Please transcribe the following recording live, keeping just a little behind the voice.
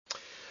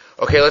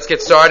Okay, let's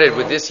get started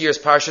with this year's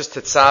Parshas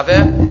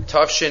Tetzaveh,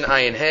 Tavshin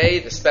Ayin Hey,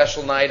 the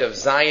special night of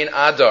Zayin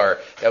Adar,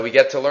 that we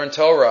get to learn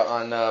Torah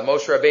on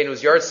Moshe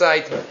Rabbeinu's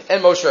yahrzeit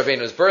and Moshe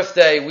Rabbeinu's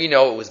birthday. We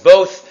know it was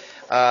both.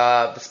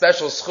 The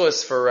special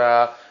schus for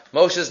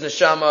Moshe's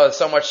neshama,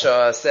 so much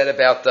said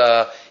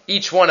about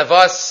each one of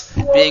us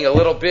being a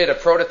little bit a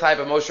prototype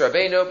of Moshe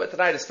Rabbeinu, but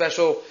tonight a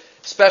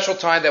special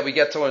time that we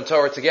get to learn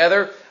Torah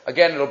together.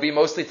 Again, it'll be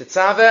mostly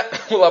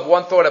Tetzaveh. We'll have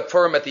one thought of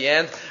Purim at the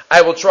end.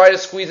 I will try to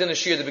squeeze in a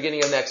shiur at the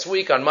beginning of next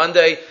week on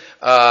Monday.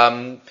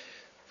 Can't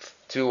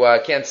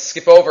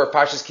skip over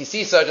Parshas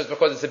Kisisa just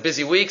because it's a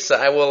busy week. So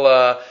I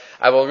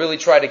will really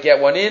try to get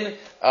one in.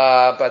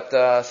 But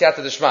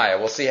siyata d'shmaya.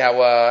 We'll see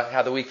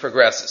how the week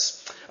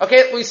progresses.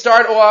 Okay, we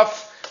start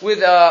off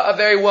with a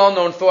very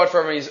well-known thought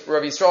from Rabbi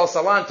Yisrael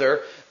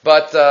Salanter,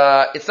 but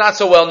it's not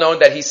so well known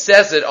that he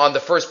says it on the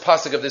first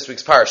pasuk of this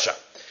week's parsha.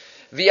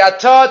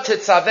 V'ata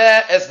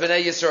tetzaveh es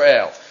b'nei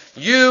Yisrael.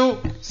 You,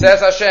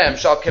 says Hashem,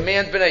 shall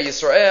command b'nei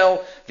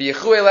Yisrael,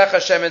 v'yichu elecha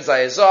shemen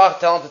zayezach,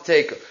 tell them to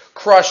take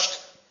crushed,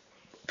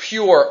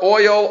 pure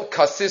oil,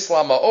 kasis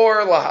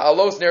la'ma'or,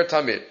 la'halos ner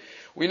tamid.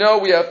 We know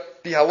we have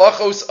the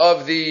halachos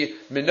of the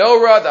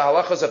menorah, the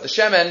halachos of the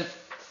shemen,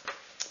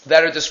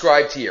 that are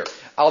described here.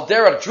 Al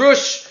derech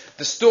drush,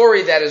 the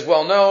story that is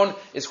well known,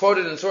 is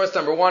quoted in source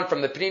number 1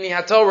 from the Pnini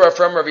HaTorah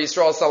from Rabbi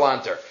Yisrael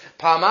Salanter.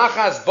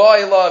 Pa'amachas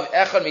ba'ilav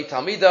echad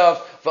mitalmidav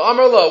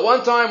v'amar lo.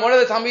 One time, one of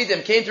the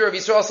Talmidim came to Rabbi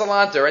Yisrael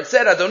Salanter and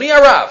said, Adoni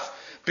Arav,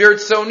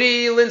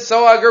 birtzoni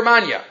linsoa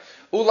Germania,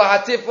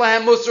 ulahatif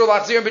lahem musar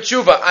lachzir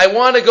b'tshuva. I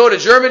want to go to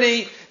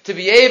Germany to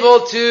be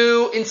able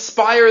to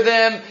inspire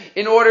them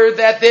in order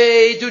that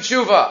they do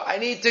tshuva. I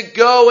need to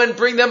go and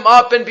bring them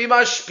up and be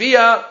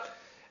mashpia.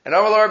 And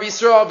Amar Rabbi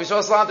Yisrael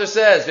Salanter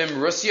says, Vim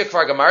Russia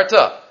kvar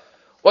gamarta.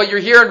 Well, you're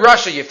here in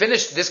Russia. You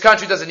finished. This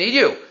country doesn't need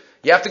you.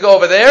 You have to go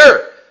over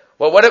there.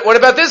 Well, what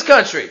about this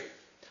country?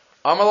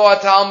 Amar lo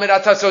atalmid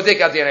atasodik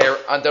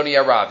Adoni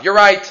Arav. You're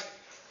right.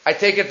 I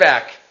take it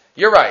back.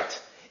 You're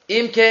right.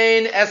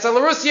 Imkain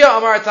esel Russia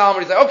Amar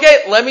atalmid. He's like,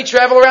 okay, let me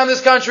travel around this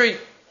country.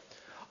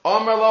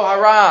 Amar lo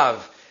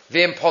harav.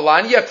 Vim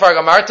Polania kvar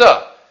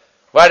gamarta.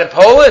 Right, in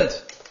Poland?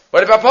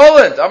 What about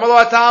Poland? Amar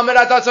lo atalmid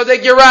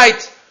atasodik. You're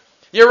right.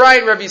 You're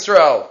right, Rabbi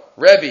Yisrael.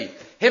 Rebbe.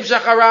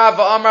 Himshach harav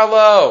v'amar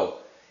lo.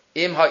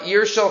 Im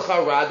ha'ir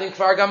shelcha radin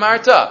kvar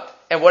gamarta.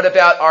 And what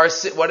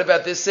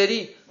about this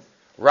city?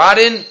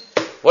 Radin?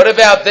 What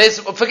about this?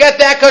 Forget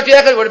that country.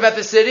 What about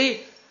the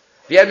city?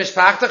 V'yad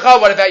mishpachtecha.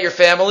 What about your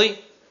family?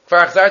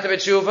 Kvar achzarta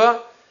b'tshuva.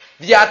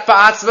 V'yad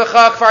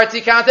pa'atzvecha kvar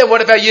tikante.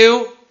 What about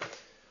you?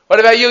 What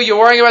about you? You're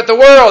worrying about the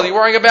world. You're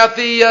worrying about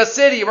the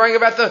city. You're worrying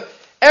about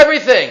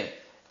everything.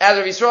 As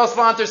Rabbi Yisrael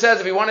Salanter says,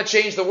 if we want to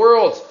change the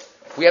world,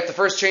 we have to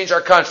first change our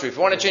country. If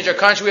we want to change our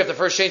country, we have to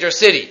first change our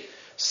city.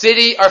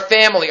 City, our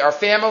family,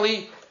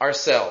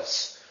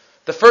 ourselves.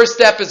 The first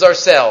step is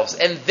ourselves,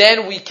 and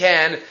then we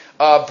can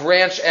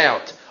branch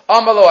out.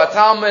 Amalo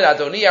atalmid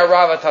Adoni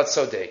Arav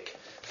atatzodek.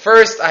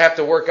 First, I have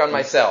to work on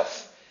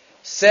myself.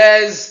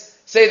 Say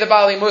the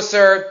Bali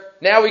Musar.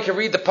 Now we can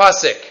read the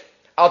pasuk.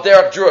 Al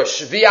derech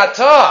drush.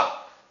 V'ata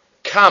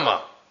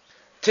kama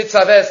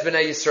Tetzaveh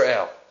b'nei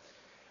Yisrael.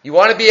 You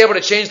want to be able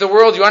to change the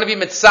world? You want to be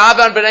mitzaveh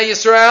on b'nei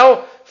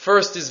Yisrael?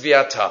 First is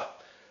v'ata.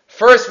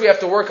 First we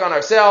have to work on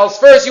ourselves.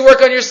 First you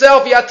work on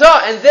yourself,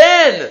 v'ata,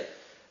 and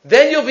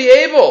then you'll be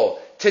able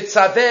to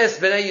tzaveh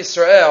b'nei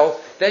Yisrael.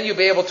 Then you'll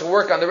be able to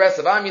work on the rest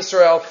of Am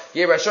Yisrael.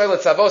 Yerashoy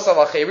letzavos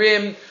al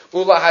acherim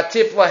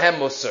ulahatif lahem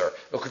musar.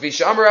 Ukvi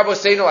she'amar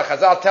Rabbeinu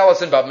lachazal tell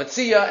us in Bab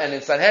Metzia and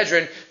in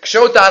Sanhedrin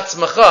kshot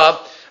atzmacha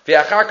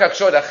v'achar kach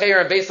kshot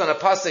acherim based on a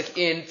pasuk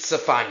in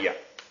Tzefanya.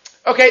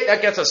 Okay,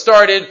 that gets us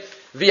started.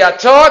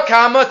 V'ata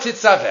kama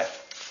tetzaveh.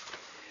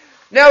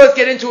 Now let's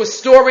get into a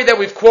story that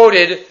we've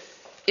quoted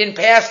in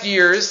past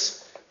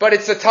years, but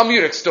it's a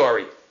Talmudic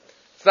story.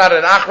 It's not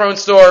an Achron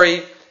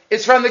story.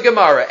 It's from the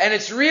Gemara, and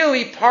it's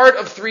really part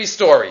of 3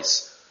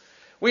 stories.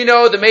 We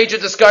know the major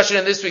discussion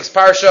in this week's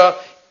Parsha,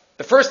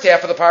 the first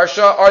half of the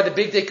Parsha, are the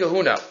Big Day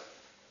Kahuna.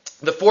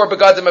 The 4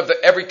 begadim of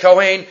every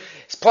Kohen,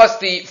 plus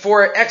the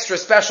 4 extra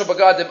special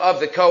begadim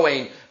of the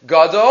Kohen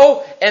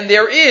Gadol, and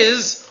there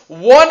is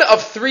one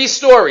of 3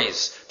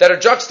 stories that are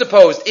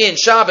juxtaposed in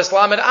Shabbos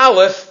Lamed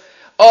Aleph,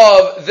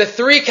 of the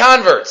 3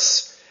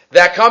 converts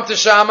that come to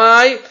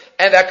Shammai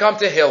and that come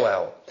to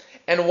Hillel.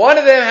 And one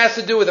of them has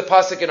to do with the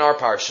pasuk in our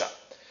parsha.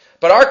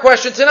 But our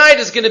question tonight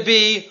is going to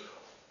be,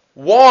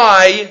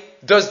 why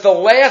does the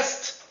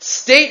last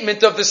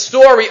statement of the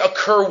story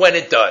occur when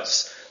it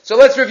does? So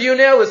let's review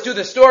now. Let's do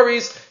the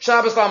stories.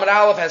 Shabbos Lamed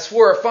Aleph has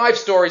 4 or 5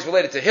 stories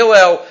related to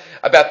Hillel,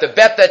 about the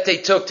bet that they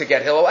took to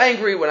get Hillel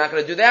angry. We're not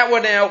going to do that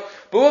one now.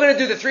 But we're going to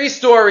do the 3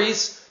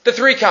 stories, the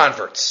 3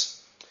 converts.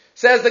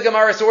 Says the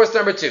Gemara, source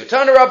number 2.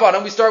 Tana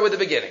Rabbanan, we start with the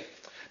beginning.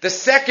 The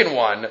second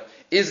one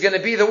is going to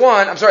be the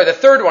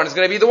third one is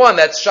going to be the one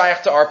that's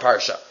shaykh to our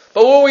parsha.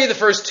 But we'll read the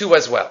first 2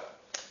 as well.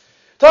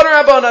 Tana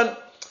Rabbanan,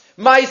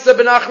 Maisa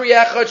ben Achri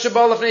echad sheba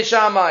lefnei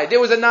Shammai. There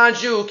was a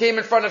non-Jew who came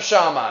in front of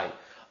Shammai.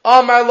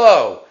 Amar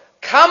lo,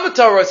 kama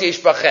Torahs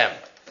yesh bachem.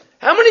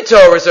 How many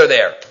Torahs are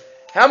there?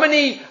 How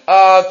many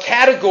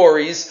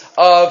categories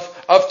of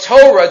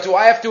Torah do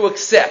I have to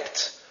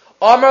accept?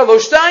 Amar lo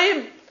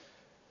shtayim.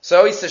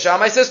 So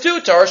Shammai says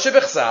two, Torah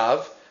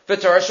shebechsav,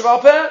 v'Torah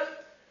shebal peh.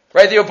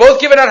 Right, they were both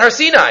given on Har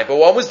Sinai, but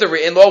one was the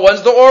written law,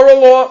 one's the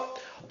oral law.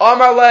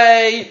 Amar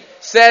le,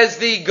 says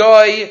the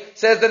goy,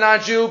 says the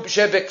non-Jew,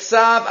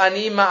 shebechsav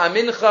ani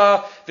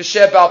ma'amincha,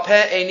 v'shebal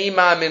peh ani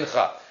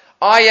ma'amincha.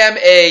 I am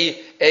a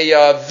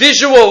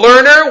visual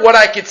learner. What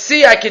I could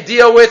see, I could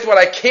deal with. What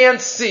I can't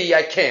see,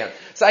 I can't.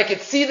 So I could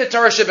see the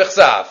Torah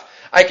shebechsav.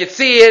 I could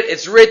see it.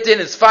 It's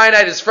written. It's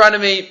finite. It's in front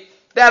of me.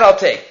 That I'll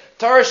take.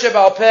 Torah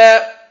shebal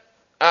peh,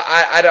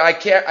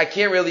 I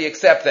can't really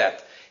accept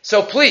that.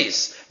 So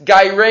please,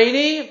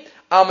 Gaireini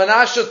al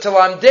manasha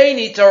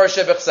talamdeni Torah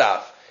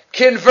shebechsav.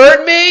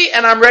 Convert me,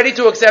 and I'm ready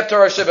to accept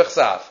Torah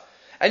shebechsav.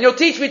 And you'll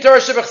teach me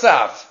Torah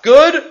shebechsav.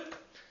 Good.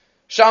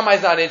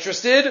 Shammai's not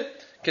interested.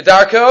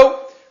 Kedarko,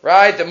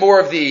 right? The more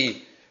of the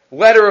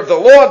letter of the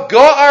law.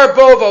 Ga'ar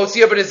bo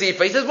v'otzia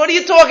b'nezifa. He says, what are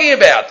you talking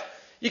about?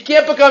 You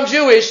can't become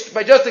Jewish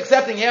by just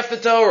accepting half the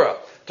Torah.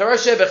 Torah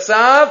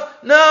shebechsav?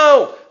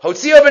 No.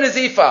 Hotzia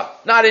b'nezifa.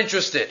 Not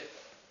interested.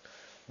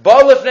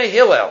 Ba lifnei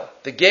Hillel.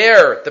 The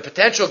ger, the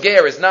potential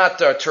ger is not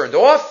turned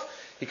off.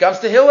 He comes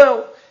to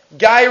Hillel.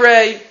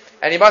 Gairei.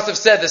 And he must have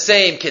said the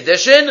same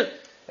Kiddushin.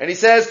 And he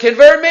says,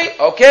 convert me?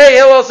 Okay.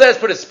 Hillel says,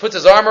 puts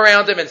his arm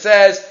around him and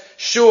says,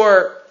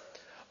 sure.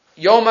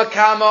 Yoma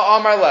Kama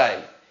Amar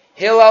Le.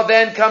 Hillel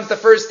then comes the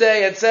first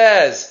day and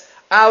says,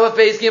 Aleph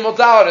Beis Gimel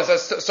Daled, and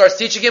starts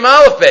teaching him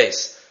Aleph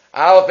Beis.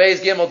 Aleph Beis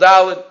Gimel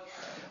Daled.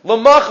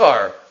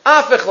 L'machar,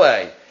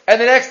 Afechle. And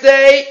the next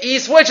day, he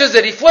switches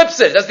it, he flips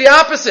it, does the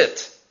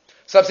opposite.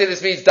 Some say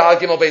this means Dal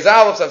Gimel Beis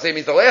Aleph, some say it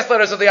means the last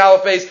letters of the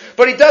Aleph Beis,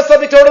 but he does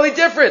something totally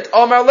different.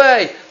 Amar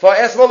Le.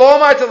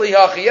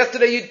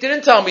 Yesterday you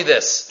didn't tell me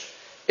this.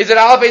 Is it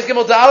Aleph Beis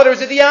Gimel Daled, or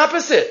is it the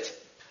opposite?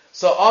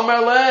 So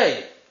Amar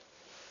Le.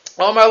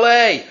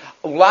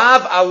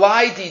 Lav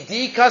alai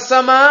didi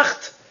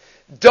kasamacht.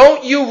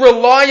 Don't you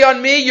rely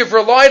on me? You've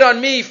relied on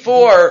me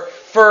for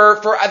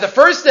the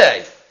first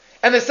day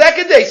and the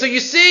second day. So you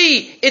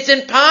see, it's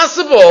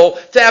impossible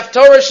to have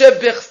Torah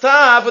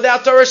shebichtav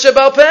without Torah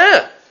shebal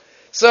peh.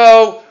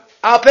 So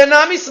al peh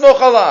nami smoch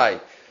alai.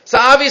 So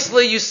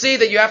obviously, you see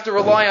that you have to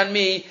rely on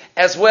me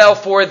as well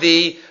for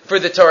the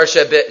Torah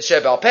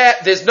shebal peh.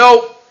 There's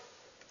no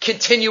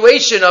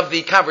continuation of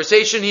the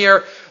conversation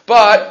here,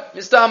 but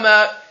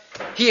Mistama.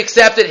 He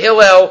accepted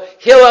Hillel.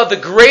 Hillel, the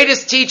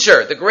greatest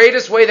teacher, the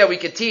greatest way that we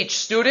can teach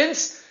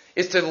students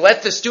is to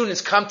let the students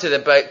come to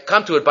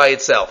it by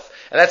itself.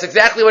 And that's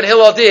exactly what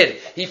Hillel did.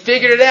 He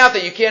figured it out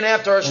that you can't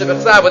have Torah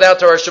shebechsav without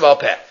Torah shebal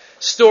peh.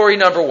 Story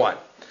number one.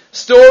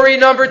 Story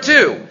number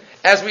two,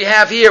 as we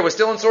have here, we're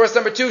still in source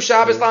number 2,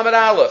 Shabbos Lamed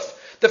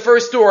Aleph. The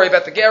first story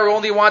about the ger who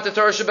only wanted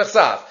Torah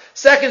shebechsav.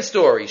 Second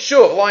story,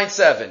 Shuv, line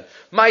 7.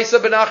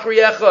 Maisa ben Achri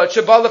echad,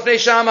 sheba lefnei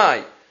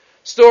Shammai.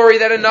 Story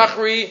that a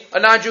Nachri, a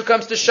non-Jew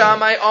comes to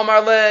Shammai,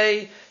 Amar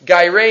Le,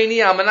 Gaireini,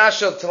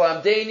 Amanashal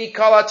Talamdeni,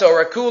 Kala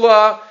Torah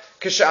Kula,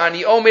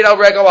 Kashani Omid al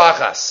Regal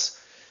Achas.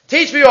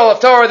 Teach me all of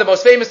Torah, the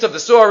most famous of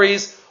the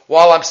stories,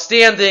 while I'm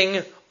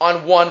standing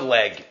on one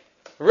leg.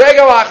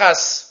 Regal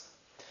Achas.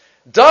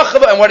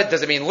 And what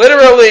does it mean?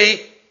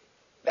 Literally,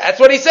 that's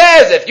what he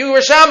says. If you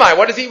were Shammai,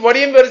 what does he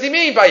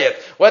mean by it?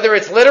 Whether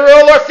it's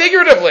literal or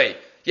figuratively.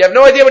 You have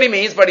no idea what he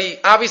means, but he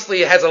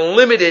obviously has a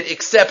limited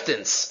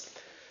acceptance.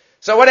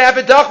 So what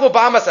happened? Dachmu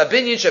b'amas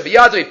habinyan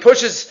shabiyadu. He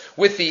pushes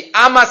with the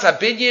amas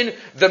habinyan,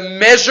 the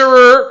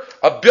measurer,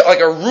 like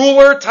a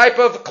ruler type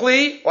of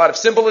kli. A lot of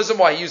symbolism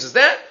why he uses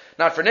that.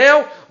 Not for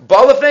now.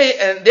 Balafnei,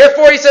 and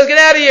therefore he says, get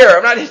out of here.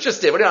 I'm not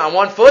interested. What are you on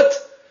 1 foot?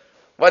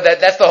 What?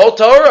 That's the whole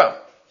Torah.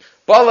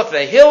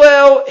 Balafnei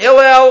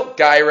Hillel,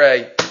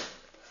 Gairei.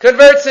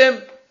 Converts him.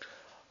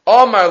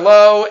 Amar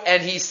lo,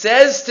 and he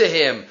says to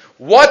him,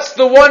 what's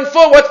the 1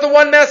 foot? What's the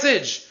one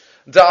message?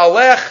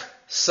 Da'alech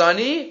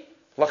sani.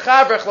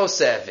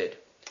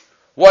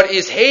 What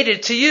is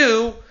hated to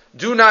you,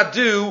 do not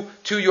do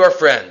to your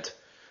friend.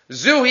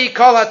 Zuhi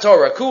kala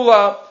Torah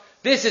kula.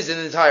 This is an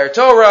entire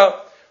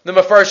Torah. The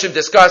Mefarshim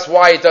discuss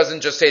why it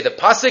doesn't just say the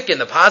pasuk in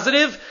the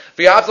positive.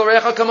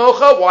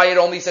 Why it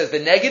only says the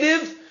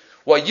negative.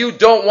 What you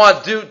don't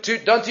want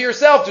done to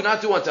yourself, do not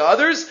do unto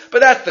others.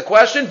 But that's the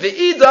question.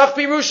 V'idach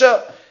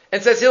pirusha.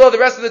 And says Hillel, the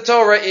rest of the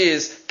Torah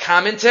is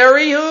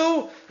commentary.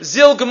 Who?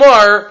 Zil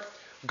Gemar.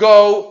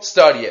 Go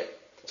study it.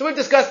 So we've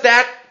discussed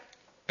that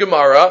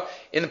Gemara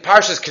in the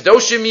Parshas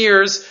Kedoshim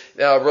years,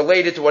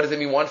 related to what does it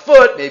mean 1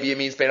 foot? Maybe it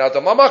means Ben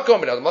Adam Lamakom,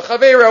 Ben Adam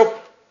Lachavero.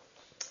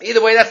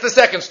 Either way, that's the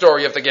second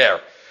story of the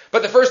Ger.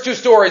 But the first 2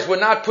 stories would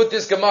not put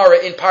this Gemara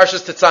in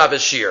Parshas Tetzaveh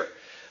Shir.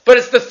 But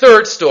it's the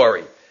third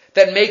story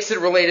that makes it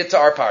related to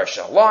our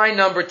Parsha. Line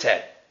number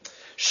 10.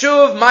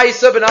 Shuv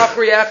Maisa ben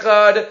Achri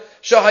Echad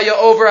Shahaya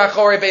over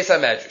Achore Beis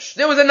HaMedrash.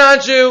 There was a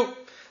non-Jew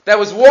that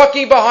was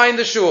walking behind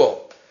the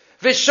shul.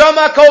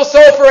 Vishama kol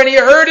sofer, and he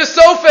heard a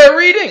sofer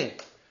reading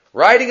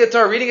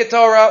a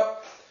Torah,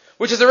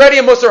 which is already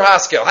a Musar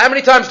Haskel. How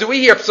many times do we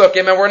hear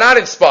psukim and we're not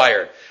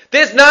inspired?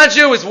 This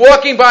non-Jew is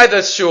walking by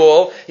the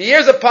shul, he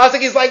hears a pasuk,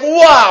 he's like,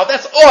 wow,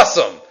 that's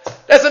awesome.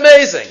 That's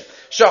amazing.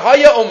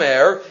 Shahaya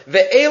Omer,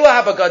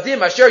 ve'ela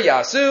habagadim asher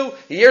yasu.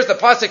 He hears the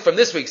pasuk from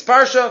this week's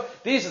parsha.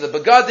 These are the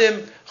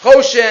begadim,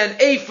 choshen,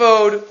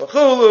 ephod,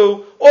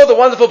 bechulu, all the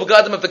wonderful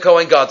begadim of the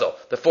Kohen Gadol.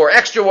 The 4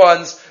 extra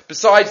ones,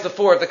 besides the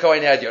 4 of the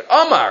Kohen Hedyot.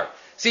 Omar.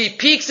 See, he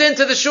peeks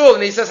into the shul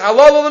and he says,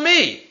 halal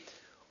l'mi.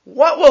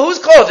 What? Well, whose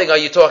clothing are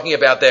you talking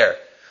about there?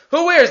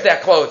 Who wears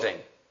that clothing?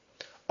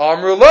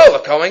 Amru lo, the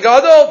Kohen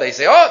Gadol. They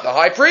say, oh, the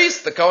high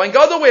priest, the Kohen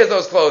Gadol wears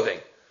those clothing.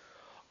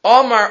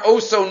 Amar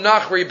oso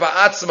nachri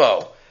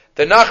ba'atzmo.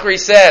 The Nachri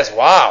says,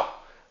 wow,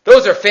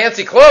 those are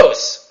fancy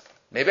clothes.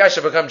 Maybe I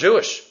should become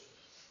Jewish.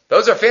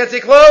 Those are fancy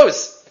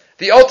clothes.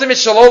 The ultimate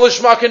Shalol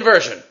Lishma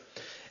conversion.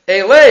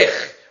 Elech,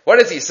 what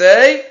does he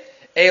say?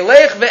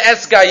 Elech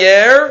ve'es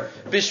gayer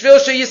b'shvil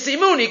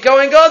sheyisimuni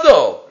Kohen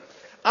Gadol.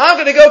 I'm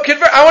going to go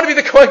convert. I want to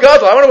be the Kohen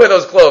Gadol. I want to wear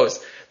those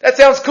clothes. That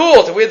sounds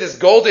cool, to wear this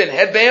golden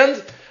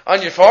headband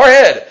on your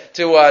forehead,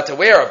 to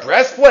wear a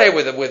breastplate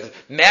with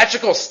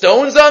magical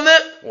stones on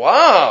it.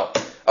 Wow.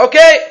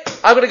 Okay,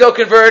 I'm going to go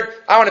convert.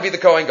 I want to be the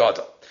Kohen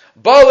Gadol.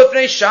 Ba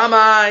lifnei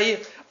Shammai,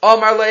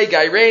 Amar le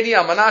Gaireni,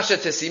 Amanasha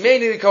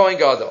tesimeni the Kohen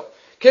Gadol.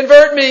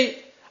 Convert me.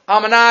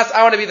 Amanas,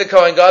 I want to be the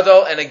Kohen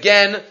Gadol. And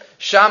again,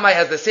 Shammai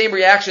has the same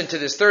reaction to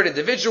this third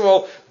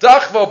individual.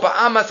 Dachvo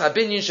ba'amas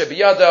habinyin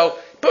shebiyado.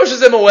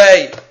 Pushes him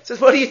away.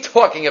 Says, what are you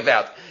talking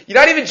about? You're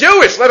not even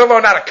Jewish, let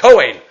alone not a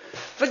Kohen.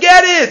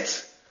 Forget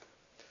it.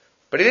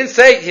 But he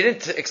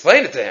didn't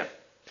explain it to him.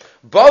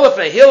 Ba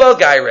lifnei Hillel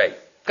Gairei.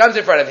 Comes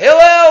in front of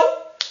Hillel.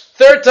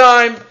 Third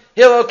time,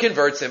 Hillel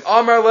converts him.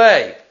 Amar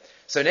le.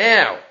 So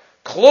now,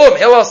 Klum,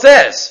 Hillel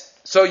says,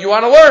 so you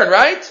want to learn,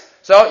 right?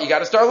 So you got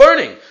to start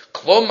learning.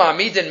 Klum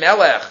ma'amidin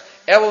melech,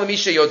 el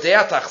misha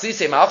yodea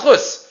tachsise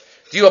malchus.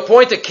 Do you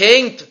appoint a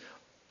king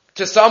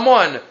to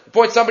someone,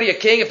 appoint somebody a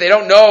king if they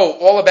don't know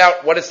all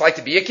about what it's like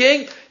to be a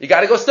king? You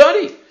got to go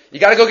study. You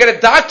got to go get a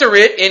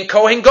doctorate in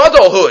Kohen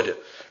Gadolhood,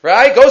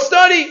 right? Go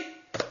study.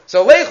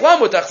 So leich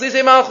lamu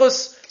tachsise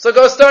malchus. So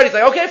go study. He's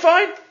like, okay,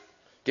 fine.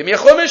 Give me a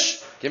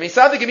chumash. Give me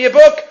something. Give me a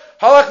book.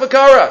 Halach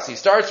v'kara. So he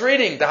starts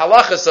reading the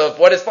halachas of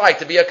what it's like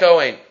to be a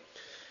Kohen.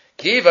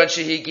 Kivan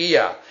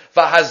shehigia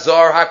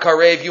v'hazar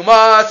hakarev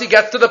yumas. He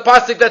gets to the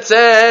pasuk that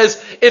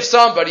says, if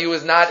somebody who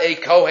is not a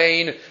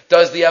Kohen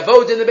does the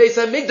avod in the Beis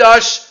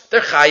HaMikdash,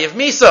 they're chayiv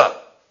misa.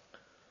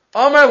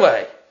 Amar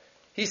le.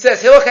 He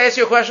says, Hillel, can I ask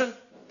you a question?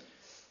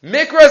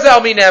 Mikra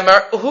zal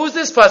minemar. Who's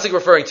this pasuk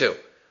referring to?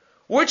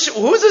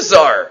 Who's a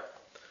zar?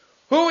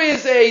 Who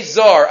is a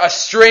zar? A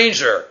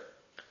stranger.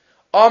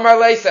 Amar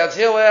le, says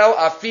Hillel,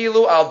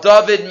 afilu al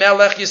David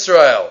melech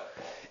Yisrael.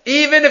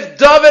 Even if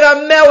David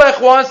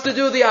HaMelech wants to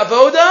do the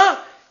avoda,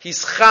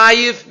 he's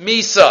chayiv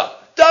misa.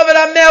 David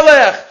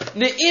HaMelech,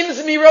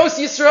 ne'imz miros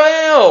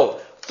Yisrael.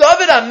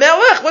 David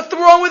HaMelech, what's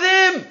wrong with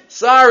him?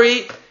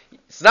 Sorry,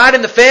 it's not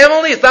in the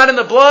family, it's not in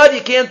the blood,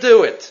 you can't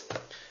do it.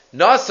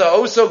 Nasa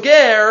oso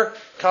ger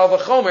kal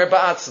v'chomer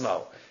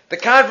ba'atzmo. The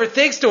convert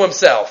thinks to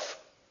himself,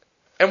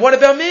 and what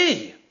about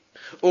me?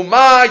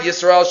 Uma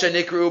Yisrael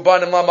shenikru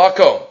banim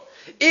lamakom.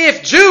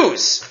 If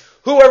Jews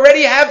who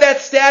already have that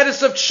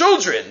status of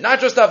children, not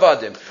just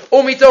avadim,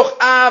 umitoch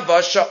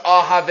ava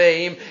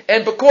sha'ahaveim,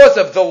 and because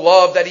of the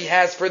love that he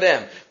has for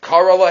them,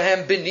 kara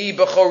lahem b'ni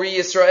b'chori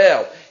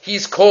Yisrael,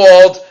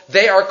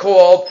 they are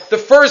called the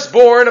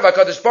firstborn of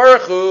HaKadosh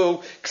Baruch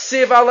Hu,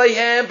 ksiv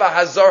aleihem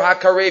v'hazar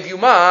hakarev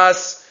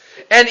yumas,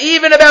 and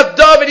even about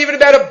David, even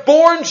about a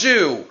born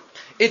Jew,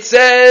 it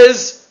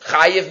says,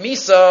 chayiv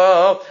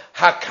misa,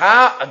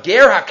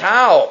 ger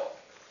hakal,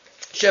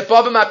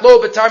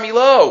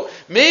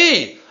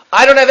 me,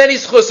 I don't have any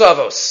schus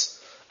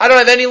avos. I don't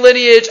have any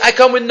lineage. I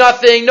come with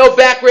nothing, no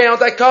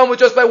background. I come with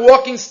just my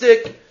walking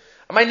stick,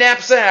 my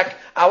knapsack.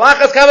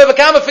 Alachas kama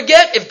v'kama.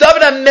 Forget, if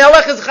David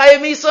HaMelech is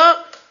chayav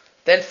misa,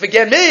 then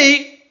forget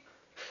me.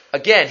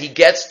 Again, he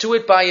gets to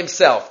it by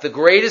himself. The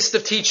greatest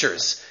of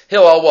teachers,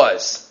 Hillel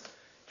was.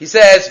 He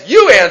says,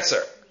 you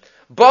answer.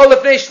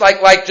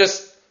 Like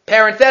just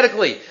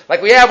parenthetically,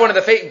 like we have one of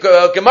the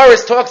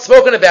Gemaras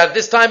spoken about at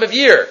this time of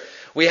year.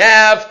 We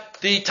have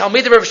the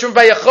Talmidim of Shimon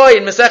Bar Yochai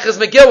in Maseches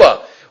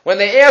Megillah. When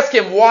they ask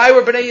him, why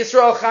were Bnei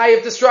Yisrael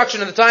chayiv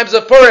destruction in the times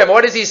of Purim?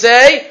 What does he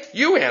say?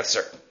 You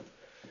answer.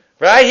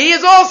 Right? He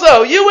is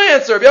also, you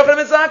answer.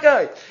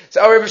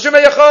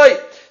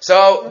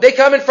 So they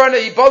come in front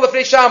of Yibol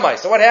Lefnei Shammai.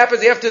 So what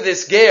happens after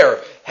this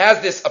ger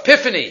has this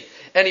epiphany,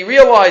 and he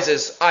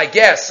realizes, I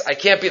guess I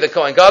can't be the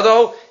Kohen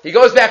Gadol, he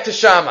goes back to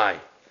Shammai.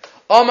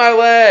 Amar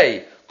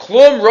le,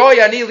 klum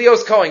roy ani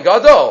lios Kohen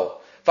Gadol.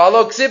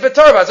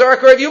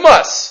 You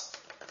must.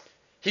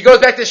 He goes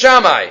back to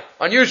Shammai.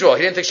 Unusual.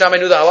 He didn't think Shammai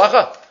knew the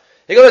halacha.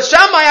 He goes,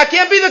 Shammai, I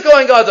can't be the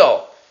Kohen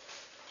Gadol.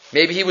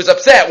 Maybe he was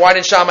upset. Why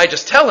didn't Shammai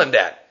just tell him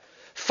that?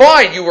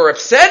 Fine, you were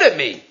upset at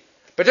me,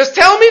 but just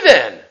tell me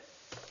then.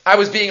 I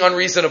was being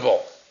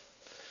unreasonable.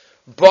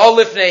 Ba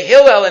lifnei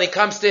Hillel, and he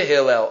comes to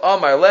Hillel.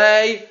 Amar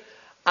le,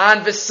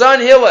 an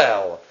v'san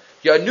Hillel,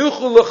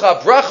 yanuchu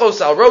lecha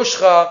brachos al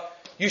roshcha.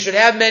 You should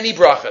have many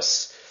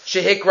brachas.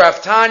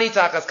 Shehikraftani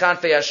tachas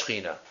kanfei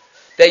ashchina.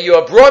 That you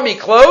have brought me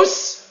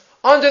close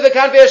under the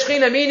kanfei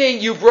ashchina, meaning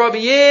you brought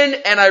me in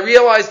and I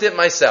realized it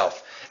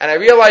myself. and I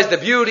realize the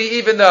beauty,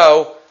 even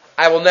though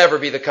I will never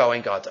be the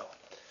Kohen Gadol.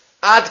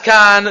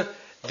 Adkan,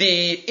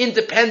 the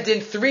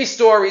independent 3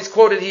 stories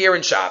quoted here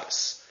in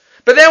Shabbos.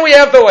 But then we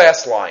have the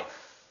last line.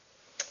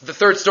 The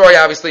third story,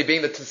 obviously,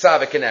 being the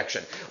Tetzaveh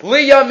connection.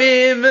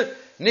 Liyamim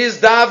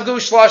nizdavgu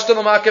shlashta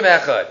l'makom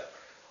echad.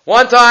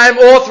 One time,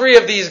 all 3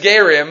 of these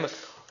Gerim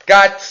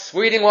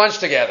were eating lunch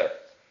together.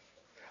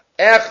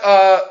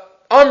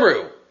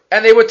 Amru,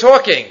 and they were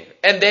talking,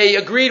 and they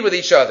agreed with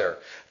each other.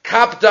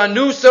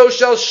 Kapdanuso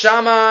shel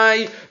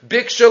Shammai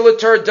biksha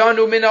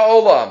l'turdanu min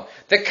ha'olam.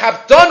 The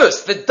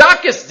kapdanus, the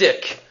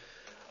dakisdik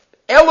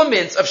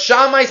elements of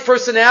Shammai's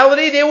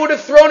personality, they would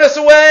have thrown us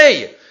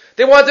away.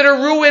 They wanted to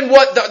ruin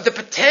the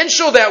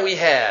potential that we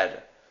had.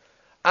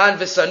 An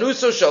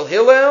v'sanuso shel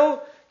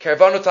Hillel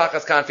kervanu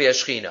tachas kanfi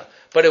hashchina.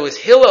 But it was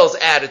Hillel's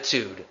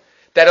attitude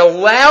that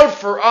allowed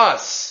for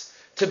us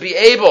to be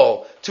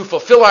able to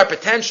fulfill our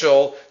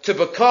potential, to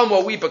become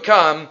what we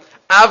become,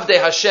 Avdei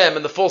Hashem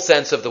in the full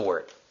sense of the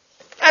word.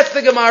 That's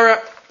the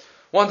Gemara.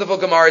 Wonderful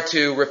Gemara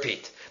to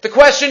repeat. The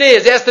question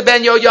is, ask the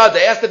Ben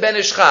Yoyada, ask the Ben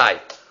Ishchai,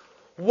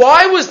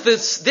 why was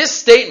this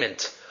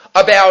statement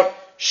about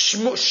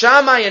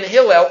Shammai and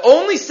Hillel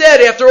only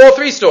said after all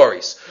 3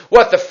 stories?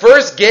 What, the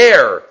first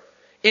ger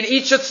in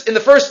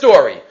the first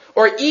story,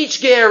 or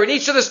each ger in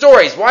each of the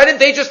stories? Why didn't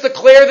they just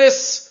declare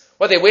this?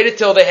 Well, they waited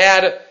till they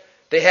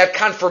had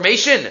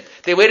confirmation.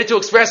 They waited to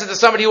express it to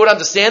somebody who would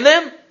understand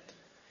them?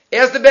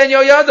 Ask the Ben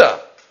Yoyada.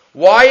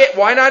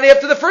 Why not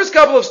after the first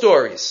couple of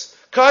stories?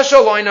 Kasha,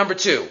 line number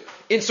 2,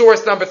 in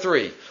source number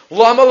 3.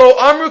 Lama lo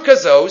amru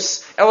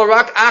kazos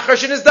elarak achar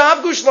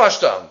shenizdavgu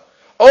shlashtam.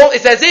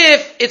 It's as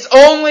if it's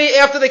only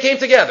after they came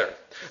together.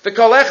 The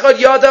kol echad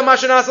yada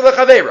mashanasa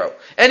lechavero,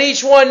 and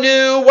each one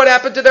knew what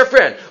happened to their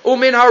friend.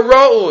 Umin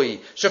haraui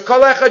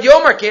shekol echad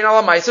yomar kein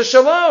ala ma'isa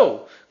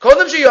shalo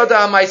kodem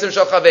sheyada ha'ma'isam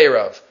shel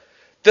chaverov.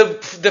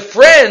 The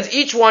friends,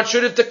 each one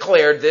should have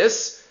declared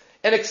this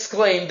and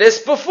exclaimed this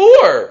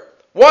before.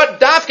 What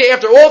dafke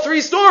after all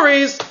 3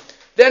 stories?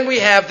 Then we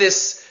have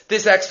this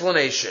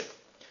explanation.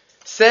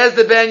 Says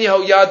the Ben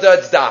Yehoyada,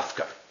 it's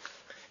dafka.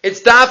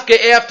 It's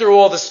dafka after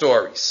all the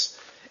stories.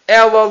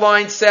 Ella,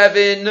 line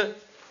 7.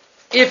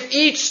 If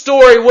each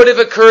story would have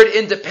occurred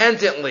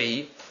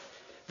independently,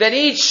 then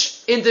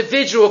each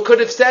individual could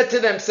have said to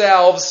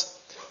themselves,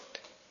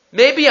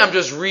 maybe I'm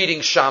just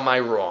reading Shammai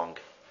wrong.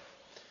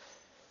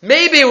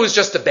 Maybe it was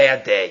just a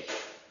bad day.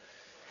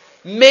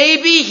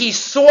 Maybe he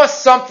saw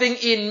something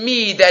in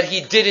me that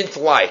he didn't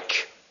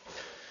like.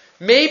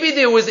 Maybe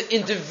there was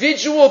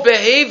individual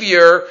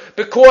behavior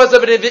because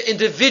of an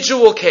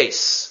individual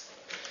case.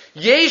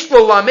 Yesh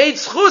lo lamed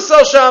zchus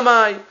al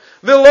Shammai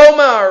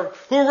v'lomar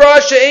hu ra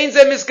she'ein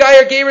ze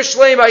misgayer geirish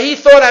shlema. He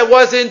thought I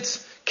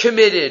wasn't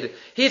committed.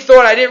 He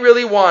thought I didn't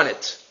really want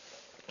it.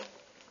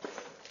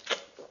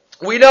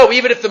 We know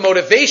even if the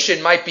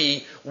motivation might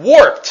be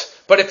warped,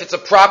 but if it's a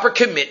proper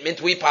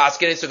commitment, we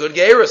paskin it's a good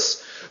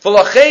geirus.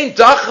 V'lachein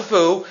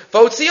dachafu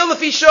v'otziel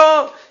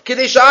lefisha.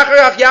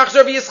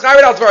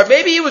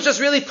 Maybe he was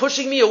just really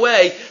pushing me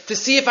away to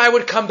see if I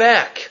would come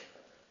back.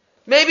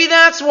 Maybe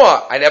that's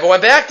what. I never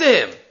went back to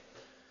him.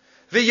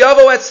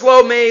 V'yavo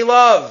etzlo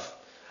me'elav.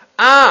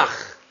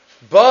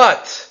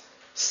 But,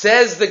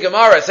 says the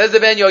Gemara, says the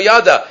Ben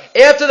Yoyada,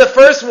 after the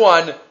first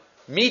one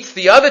meets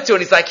the other 2,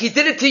 and he's like, he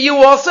did it to you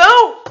also?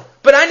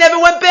 But I never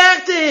went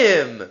back to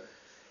him.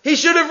 He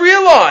should have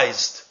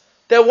realized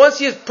that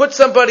once you put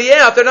somebody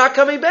out, they're not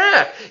coming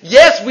back.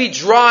 Yes, we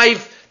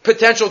drive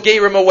potential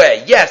gerim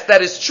away. Yes,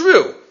 that is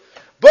true.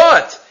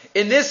 But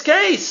in this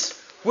case,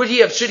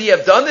 should he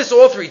have done this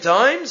all 3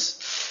 times?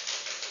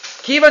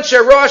 Kivan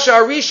sherash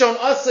arishon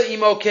asa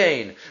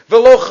imokain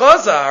velo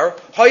chazar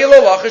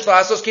hayelo lachish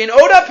lasos kain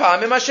oda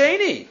pam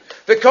imasheni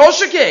v'kol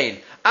shekain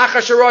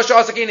achar sherash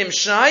asa kain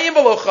imshnayim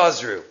velo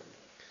chazru.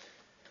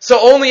 So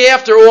only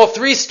after all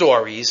 3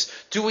 stories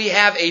do we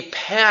have a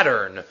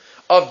pattern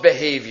of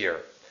behavior.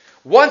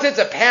 Once it's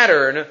a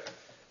pattern,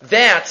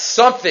 that's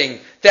something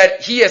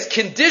that he has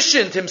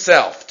conditioned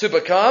himself to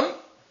become,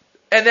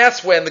 and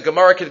that's when the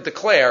Gemara can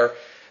declare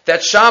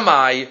that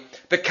Shammai,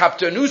 the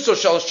kaptanuso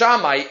shel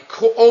Shammai,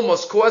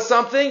 almost caused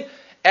something,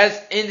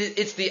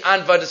 it's the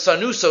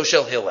anvadasanuso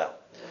shel Hillel.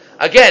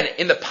 Again,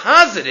 in the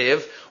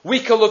positive, we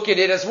can look at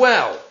it as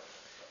well.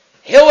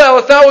 Hillel,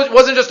 it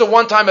wasn't just a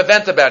one-time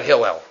event about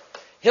Hillel.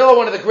 Hillel,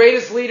 one of the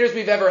greatest leaders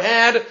we've ever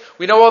had.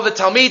 We know all the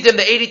Talmidim,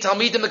 the 80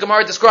 Talmidim the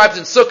Gemara describes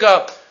in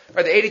Sukkah,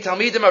 or the 80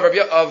 Talmidim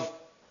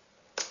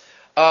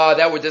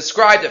that were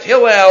described of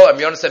Hillel, and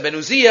Yonasan ben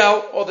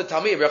Uziel, all the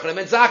Talmidim, Yochanan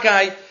ben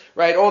Zakkai,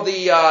 right? All the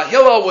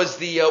Hillel was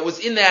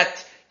in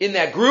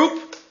that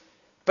group,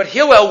 but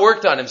Hillel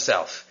worked on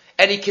himself,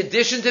 and he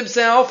conditioned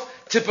himself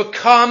to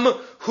become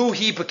who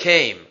he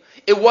became.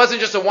 It wasn't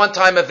just a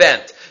one-time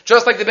event.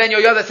 Just like the Ben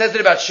Yoyada says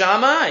it about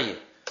Shammai,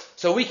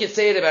 so we can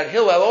say it about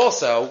Hillel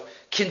also,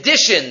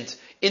 conditioned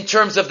in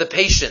terms of the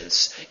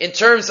patience, in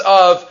terms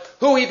of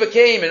who he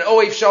became, an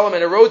Oev Shalom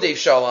and a Rodev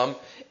Shalom,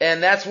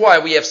 and that's why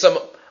we have some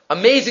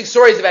amazing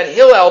stories about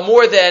Hillel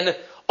more than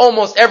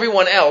almost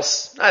everyone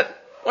else.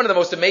 One of the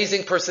most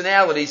amazing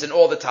personalities in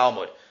all the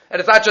Talmud. And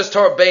it's not just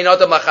Bein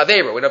Adam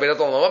Lachaveru. We know Bein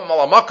Adam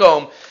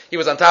Lamakom, he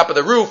was on top of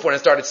the roof when it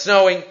started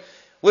snowing,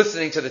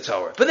 listening to the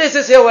Torah. But this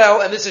is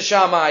Hillel, and this is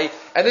Shammai,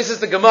 and this is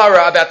the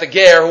Gemara about the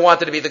Ger who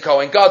wanted to be the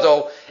Kohen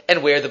Gadol,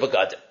 and wear the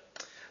Begadim.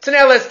 So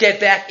now let's get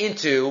back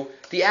into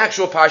the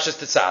actual Parshas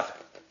Tetzaveh.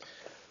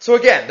 So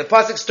again, the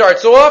Parsha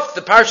starts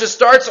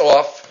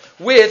off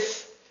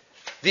with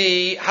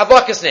the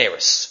Havlakas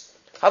Neiros.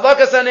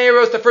 Havlakas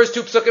Neiros, the first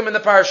two psukim in the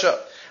Parsha.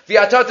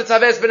 V'atat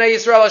Tetzaveh b'nei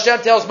Yisrael,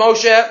 Hashem tells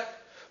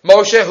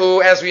Moshe,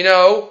 who, as we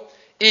know,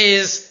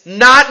 is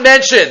not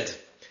mentioned.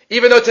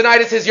 Even though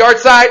tonight is his yard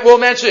site, we'll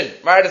mention.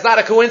 Right? It's not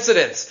a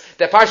coincidence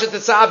that Parshat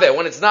Tetzaveh,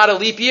 when it's not a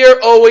leap year,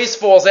 always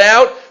falls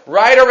out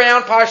right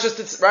around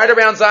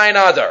Zayin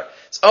Adar.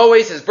 It's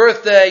always his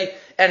birthday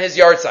and his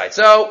yard site.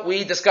 So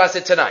we discuss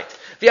it tonight.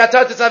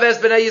 V'atat Tetzaveh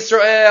b'nei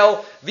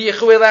Yisrael,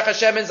 v'yichu elech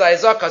Hashem en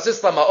zayizak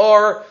kasis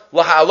la'ma'or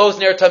laha'alos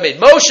ner tamid.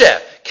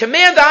 Moshe,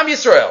 command Am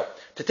Yisrael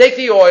to take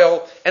the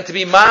oil and to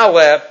be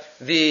ma'aleh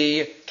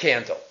the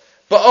candle.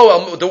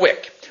 The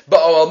wick.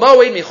 Ba'ol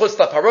moed michutz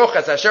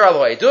la'paroches asher al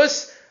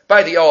ha'edus,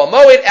 by the Oel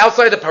Moed,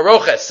 outside the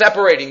paroches,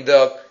 separating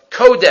the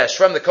Kodesh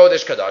from the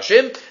Kodesh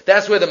Kadashim.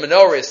 That's where the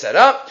menorah is set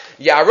up.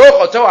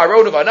 Yaroch oto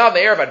aronu v'anav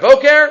me'erev ad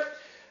boker.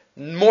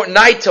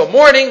 Night till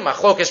morning.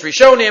 Machlokes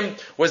Rishonim.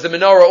 Was the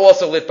menorah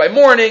also lit by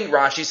morning?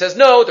 Rashi says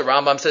no. The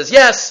Rambam says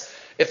yes.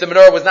 If the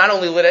menorah was not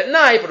only lit at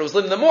night, but it was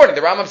lit in the morning.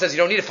 The Rambam says you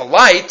don't need it for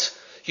light.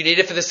 You need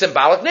it for the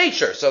symbolic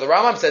nature. So the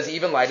Rambam says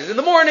even light is in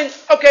the morning.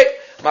 Okay.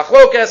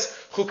 Machlokes.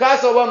 Chukas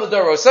olam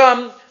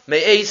l'dorosam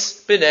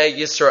me'es b'nei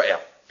Yisrael.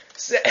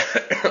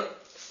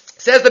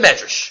 Says the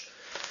Medrash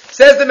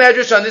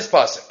on this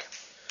pasuk,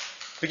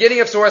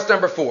 beginning of source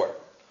number 4.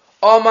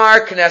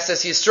 Omar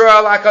Knesses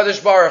Yisrael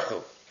HaKadosh Baruch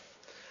Hu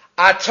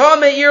Ata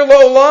me'ir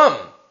lo'olam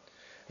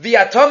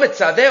v'ata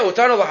metzaveh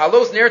utanu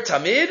lahalos ner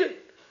tamid.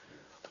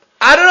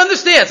 I don't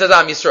understand, says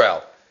Am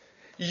Yisrael.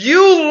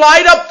 You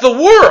light up the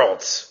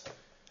world.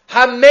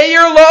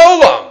 Ha-me'ir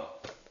lo'olam.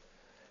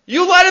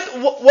 You light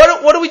up,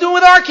 what are we doing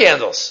with our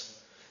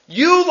candles?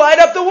 You light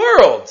up the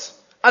world.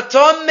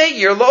 Atam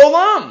me'ir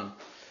lo'olam.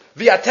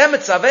 V'atem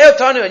etzaveh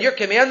otanu, and you're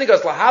commanding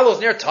us lahalos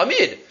ner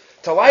tamid,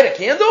 to light a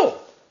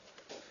candle?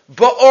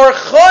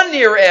 Ba'orcha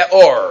nir'eh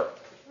or.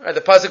 Right,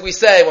 the pasuk we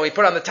say when we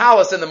put on the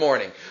talis in the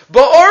morning.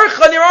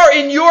 Ba'orcha nir'eh or,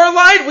 in your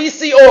light we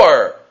see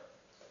or.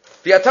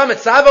 V'atem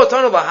etzaveh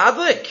otanu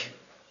lahadlik.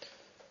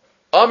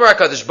 Amar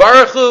HaKadosh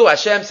Baruch Hu,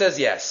 Hashem says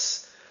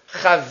yes.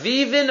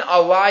 Chavivin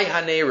alai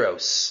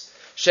haneros,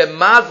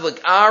 shemadlik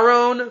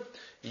Aaron,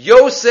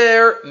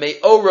 yoser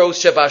me'oros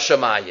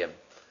shebashamayim.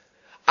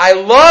 I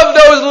love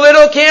those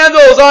little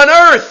candles on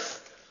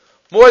earth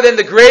more than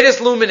the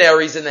greatest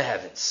luminaries in the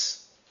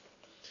heavens.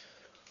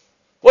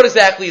 What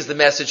exactly is the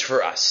message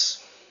for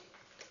us?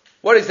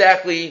 What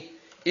exactly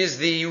is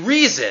the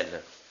reason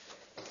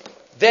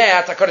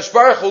that HaKadosh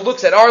Baruch Hu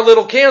looks at our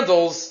little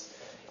candles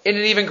in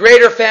an even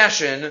greater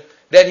fashion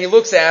than he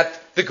looks at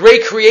the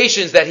great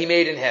creations that he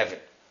made in heaven?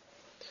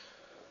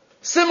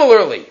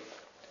 Similarly,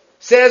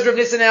 says Rav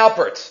Nissen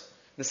Alpert,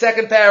 the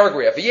second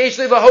paragraph, V'yesh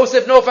li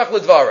v'hosef nofach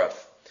l'dvarav.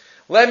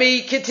 Let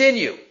me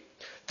continue.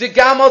 The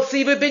Gamal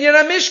Tziva Binyan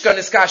HaMishkan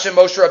is Kashem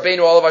Moshe Rabbeinu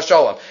Olav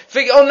HaShalom.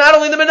 Not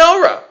only the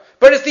menorah,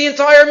 but it's the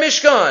entire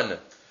Mishkan.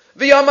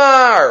 The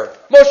Amar.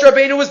 Moshe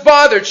Rabbeinu was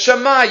bothered.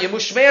 Shamayim,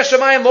 Ushmei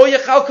Shamayim Lo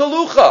Yechal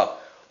Kalucha.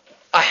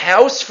 A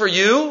house for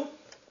you?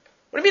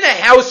 What do you mean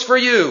a house for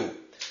you?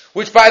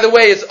 Which, by the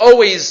way, is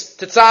always,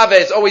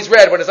 Tetzaveh is always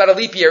read when it's not a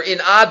leap year,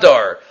 in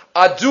Adar.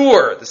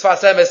 Adur, the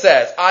Sfas Emes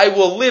says, I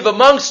will live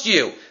amongst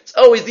you. It's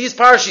always these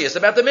parshias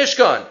about the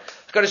Mishkan.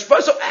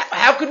 So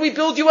how could we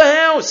build you a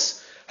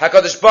house?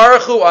 HaKadosh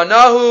Baruch Hu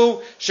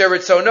anahu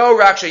sheritzono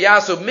rak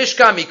sheyasu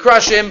mishkan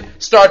mikrashim.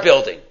 Start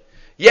building.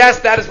 Yes,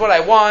 that is what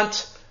I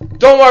want.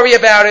 Don't worry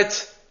about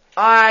it.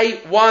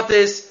 I want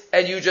this,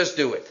 and you just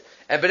do it.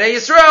 And Bnei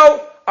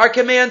Yisrael are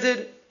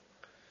commanded.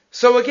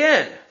 So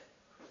again,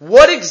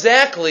 what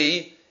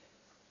exactly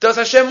does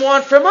Hashem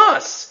want from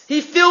us?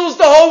 He fills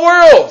the whole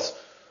world.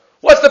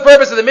 What's the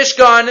purpose of the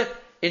Mishkan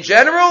in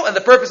general, and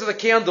the purpose of the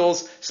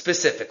candles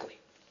specifically?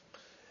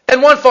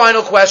 And one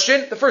final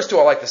question. The first two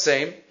are like the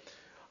same.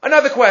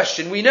 Another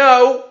question. We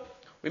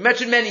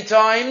mentioned many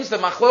times, the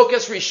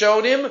Machlokes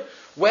Rishonim,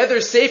 whether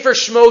Sefer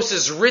Shmos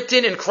is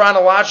written in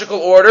chronological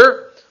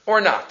order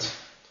or not.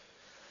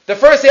 The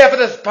first half of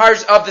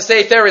the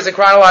Sefer is in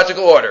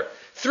chronological order.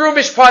 Through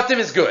Mishpatim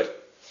is good.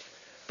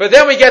 But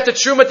then we get to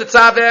Truma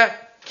Tetzaveh,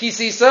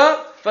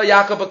 Kisisa,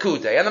 Vayakal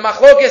Bakute. And the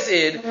Machlokes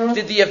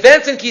did the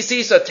events in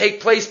Kisisa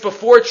take place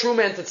before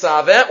Truma and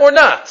Tetzaveh or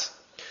not?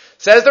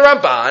 Says the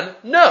Ramban,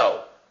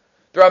 no.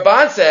 The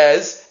Ramban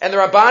says, and the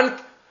Ramban,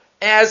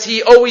 as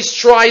he always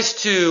tries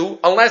to,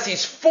 unless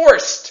he's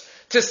forced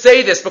to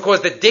say this because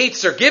the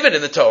dates are given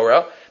in the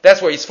Torah,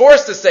 that's where he's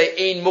forced to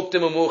say, Ein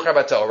Mukdim Umuchar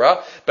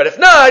BaTorah, but if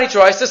not, he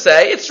tries to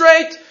say, it's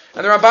right.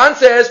 And the Ramban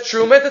says,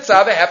 Truma and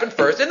Tetzaveh happened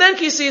first, and then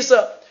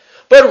Kisisa.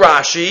 But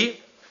Rashi,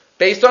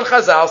 based on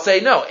Chazal,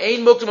 say, no,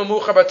 Ein Mukdim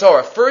Umuchar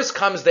BaTorah. First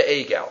comes the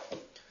Egel.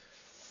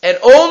 And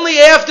only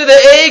after the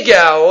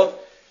Egel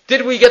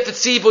did we get the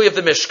Tzivui of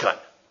the Mishkan.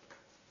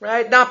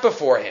 Right? Not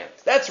beforehand.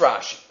 That's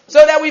Rashi.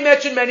 So that we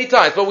mentioned many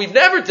times, but we've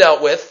never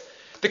dealt with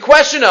the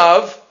question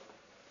of,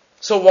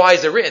 so why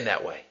is it written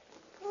that way?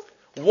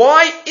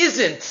 Why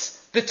isn't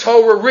the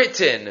Torah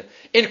written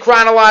in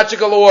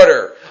chronological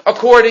order,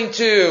 according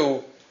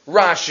to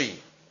Rashi?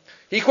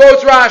 He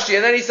quotes Rashi,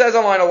 and then he says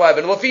on line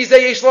 11, L'fi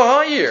zeh yesh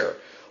lahayir,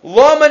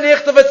 lama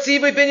nichtav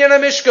atzivui binyan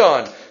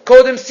hamishkan,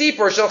 kodem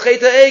sipur shel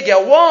chet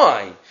ha'egel.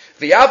 Why?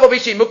 V'yavo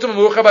b'shem muktam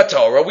mucha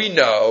b'Torah, we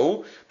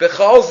know,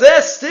 b'chal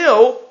zeh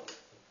still,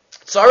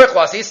 tzarech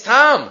lasis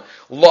tam,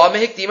 lama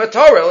hikdim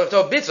Torah,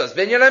 l'chtov bitzvas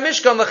binyan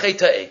hamishkan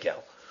l'chet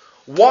ha'egel.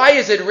 Why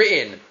is it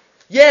written?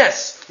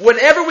 Yes,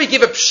 whenever we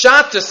give a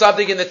pshat to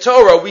something in the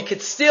Torah, we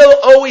could still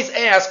always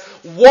ask,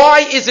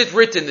 why is it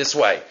written this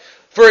way?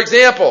 For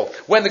example,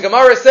 when the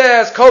Gemara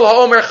says, Kol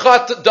ha'omer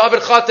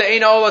David chata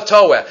eina ola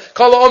toeh,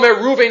 Kol ha'omer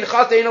Ruvain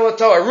chata eina ola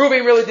toeh,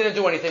 Ruvain really didn't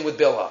do anything with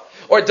Bilhah.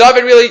 Or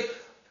David really,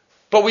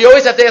 but we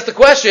always have to ask the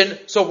question,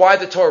 so why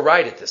did the Torah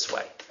write it this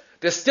way?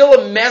 There's still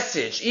a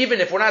message,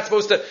 even if we're not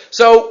supposed to,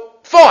 so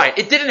fine,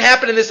 it didn't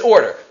happen in this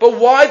order, but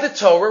why did the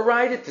Torah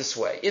write it this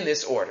way, in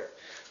this order?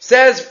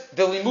 Says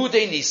the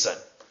Limudei Nisan,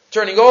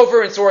 turning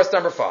over in source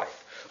number 5.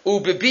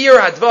 Ubebir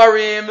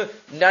hadvarim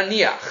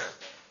naniach.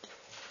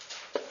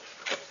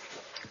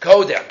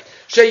 Kodem.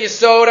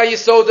 Sheyisod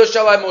ha-yisoda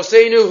shalai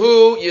moseinu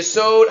hu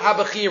yisod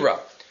ha-bechira.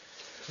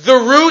 The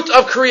root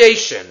of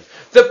creation,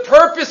 the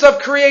purpose of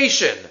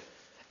creation,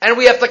 and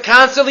we have to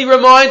constantly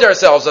remind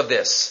ourselves of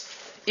this,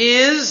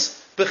 is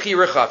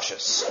bechira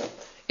chavshus,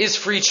 is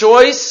free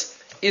choice,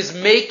 is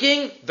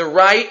making the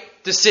right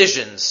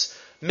decisions.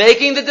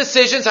 Making the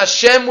decisions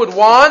Hashem would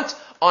want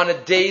on a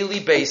daily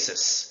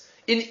basis.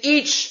 In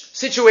each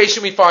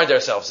situation we find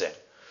ourselves in.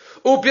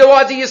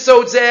 Ubiladi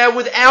yisod zeh,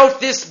 without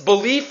this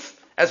belief,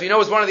 as we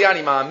know is one of the Ani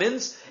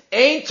Ma'amins,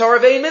 Ein Torah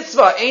ve'ein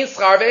mitzvah, Ein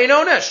schar ve'ein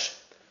onesh.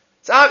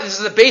 This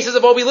is the basis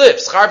of what we live.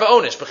 Schar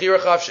ve'onesh, b'chira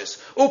chavshis.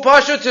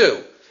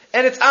 Upashutu,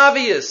 and it's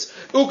obvious.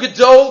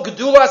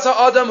 Gedulas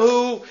ha'adam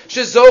hu,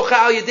 shezocha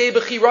al yedei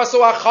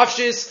b'chiraso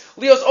ha'chavshis,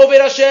 lios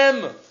oved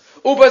Hashem.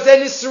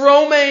 Ubazen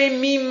isrome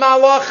mi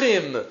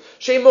malachim,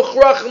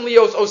 she'mochrachim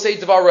lios osei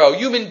dvaro.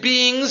 Human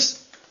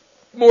beings,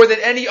 more than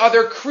any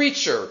other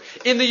creature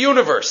in the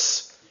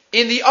universe,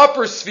 in the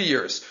upper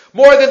spheres,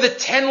 more than the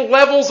 10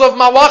 levels of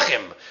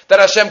malachim that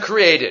Hashem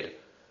created.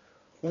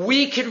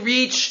 We could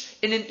reach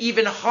in an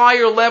even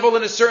higher level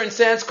in a certain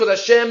sense, because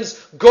Hashem's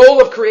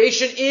goal of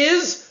creation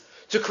is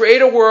to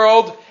create a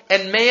world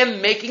and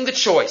man making the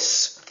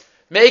choice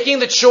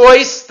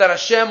that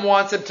Hashem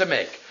wants him to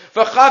make.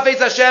 V'chafetz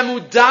Hashem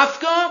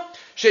udafka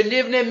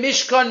shenivne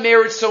mishkan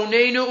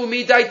meritzonenu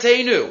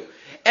umidaitenu.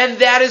 And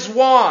that is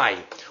why,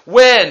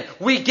 when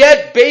we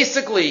get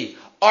basically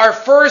our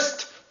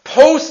first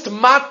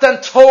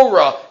post-Matan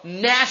Torah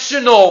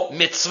national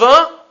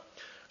mitzvah,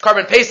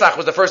 Karban Pesach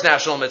was the first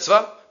national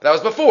mitzvah, but that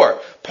was before.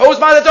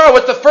 Post-Matan Torah,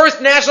 what's the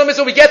first national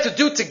mitzvah we get to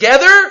do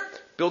together?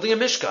 Building a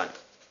Mishkan.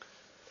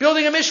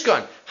 Building a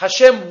Mishkan.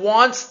 Hashem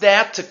wants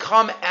that to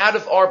come out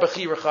of our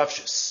Bechira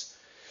Chavshus.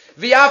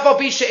 V'yafal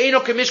pi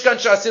she'eno k'mishkan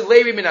sh'asid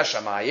levi min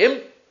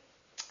hashamayim.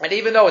 And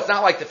even though it's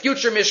not like the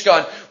future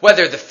Mishkan,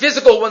 whether the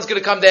physical one's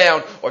going to come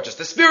down, or just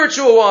the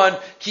spiritual one,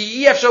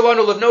 we have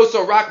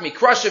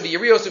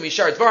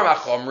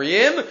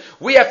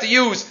to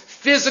use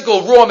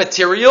physical raw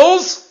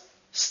materials,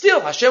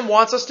 still Hashem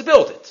wants us to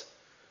build it.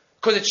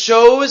 Because it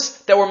shows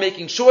that we're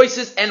making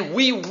choices, and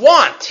we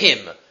want Him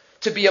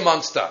to be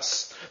amongst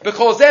us.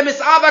 Because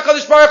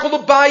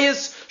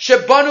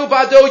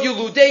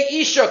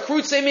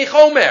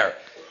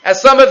as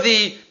some of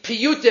the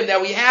piyutim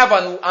that we have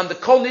on the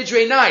Kol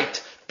Nidre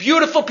night,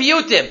 beautiful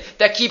piyutim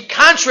that keep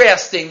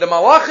contrasting the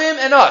malachim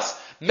and us.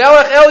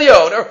 Melech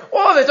Elyon,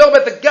 or they talk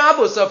about the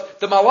gadlus of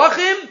the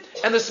malachim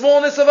and the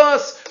smallness of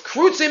us.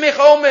 Krutze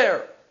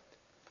Mechomer.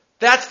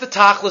 That's the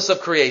tachlis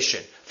of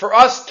creation, for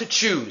us to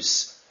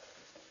choose.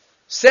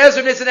 Says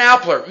Rav Nitzan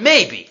Alpler,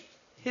 maybe,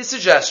 his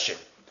suggestion,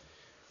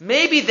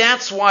 maybe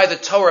that's why the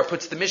Torah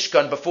puts the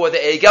Mishkan before the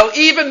Egel,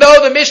 even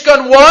though the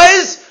Mishkan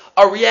was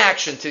a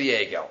reaction to the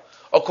Egel,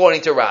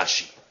 according to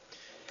Rashi.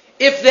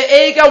 If the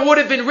Egel would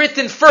have been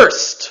written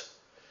first,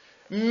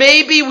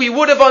 maybe we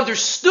would have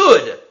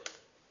understood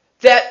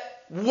that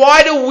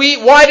why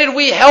did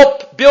we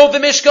help build the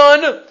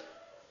Mishkan?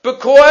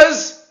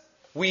 Because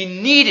we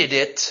needed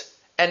it,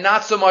 and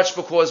not so much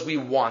because we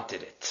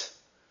wanted it.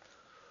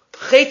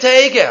 Chet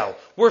Egel,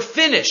 we're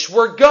finished,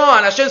 we're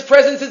gone, Hashem's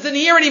presence isn't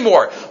here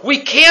anymore. We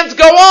can't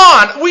go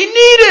on, we need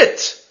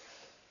it.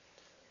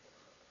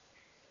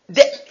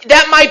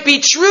 That might be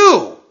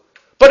true,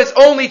 but it's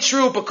only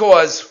true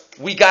because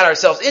we got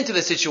ourselves into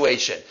the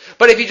situation.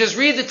 But if you just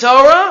read the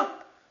Torah,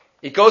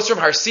 it goes from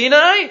Har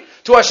Sinai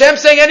to Hashem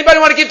saying, anybody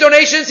want to give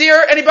donations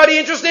here? Anybody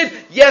interested?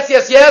 Yes,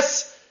 yes,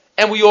 yes.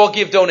 And we all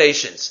give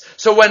donations.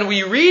 So when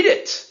we read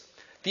it,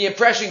 the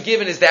impression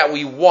given is that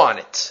we want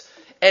it,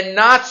 and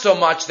not so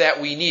much that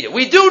we need it.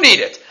 We do need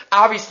it.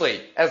 Obviously,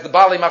 as the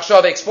Bali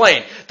Machshava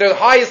explained, the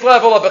highest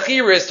level of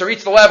Bechira is to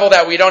reach the level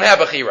that we don't have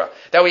Bechira,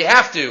 that we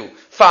have to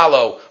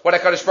follow what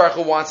HaKadosh Baruch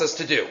Hu wants us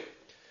to do.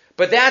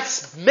 But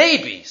that's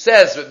maybe,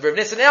 says Rav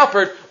Nissen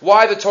Alpert,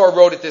 why the Torah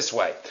wrote it this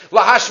way.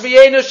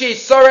 Lahashmiyenu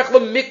she'isarech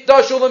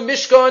lemikdash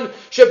ulemishkan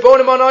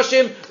shebonim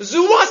anashim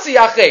zuasi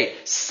achet.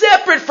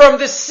 Separate from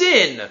the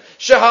sin.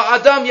 Sheha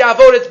adam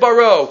yavod et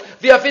baro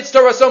v'yafitz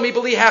toraso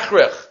mibli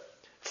hachrich.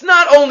 It's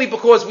not only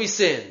because we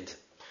sinned.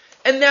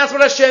 And that's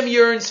what Hashem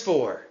yearns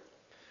for.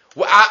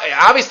 Well,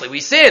 obviously we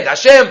sinned.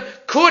 Hashem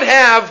could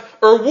have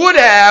or would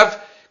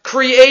have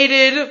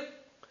created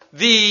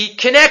the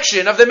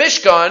connection of the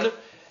Mishkan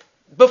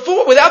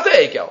before, without the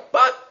Egel.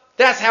 But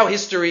that's how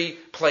history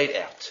played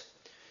out.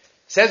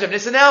 Says Rav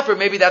Nissen Alpert,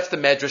 maybe that's the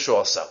Medrash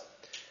also.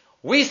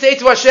 We say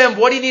to Hashem,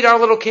 what do you need our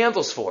little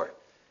candles for?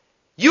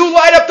 You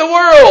light up the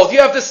world.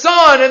 You have the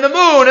sun and the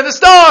moon and the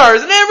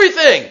stars and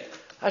everything.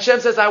 Hashem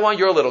says, I want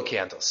your little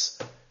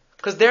candles.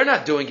 Because they're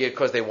not doing it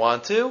because they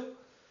want to.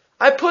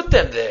 I put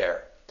them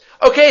there.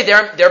 Okay,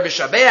 they're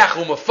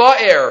b'shabeach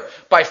u'mafa'er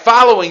by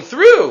following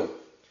through.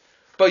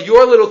 But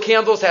your little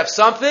candles have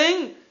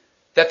something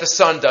that the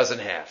sun doesn't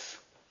have.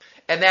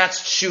 And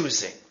that's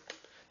choosing.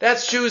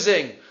 That's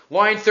choosing.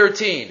 Line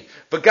 13.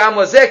 V'gam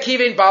lazeh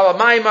kivin bala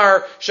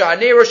maimar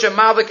sha'anero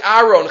shemalik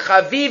Aaron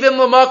chavivim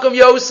l'makom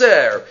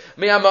yoser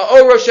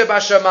me'ama'oro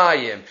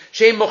shebashamayim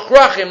she'im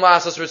mochrachim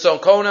la'asos r'son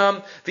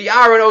konam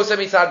v'Aaron osem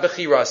mitzad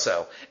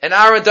bechiraso. And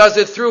Aaron does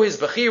it through his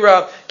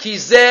bechira ki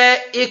zeh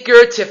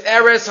ikar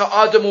tiferes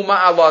ha'adam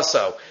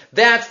u'ma'alaso.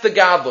 That's the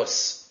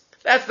godless.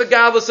 That's the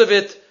godless of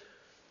it.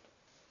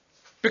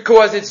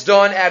 Because it's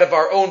done out of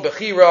our own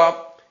bechira.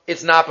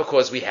 It's not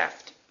because we have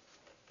to.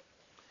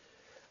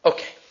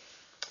 Okay.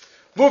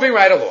 Moving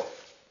right along.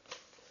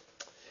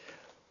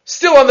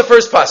 Still on the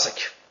first pasuk.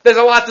 There's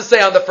a lot to say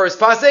on the first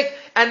pasuk,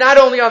 and not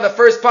only on the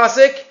first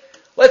pasuk,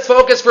 let's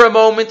focus for a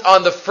moment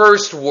on the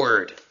first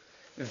word.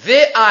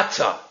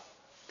 Ve'ata.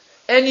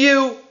 And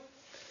you.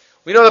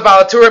 We know the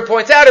Baal HaTurim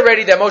points out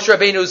already that Moshe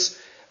Rabbeinu's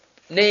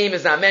name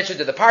is not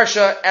mentioned in the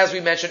Parsha, as we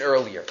mentioned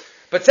earlier.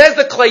 But says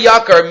the Klei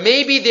Yakar,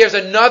 maybe there's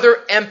another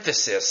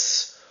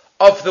emphasis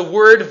of the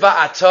word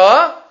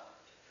Va'ata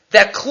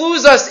that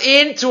clues us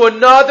into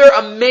another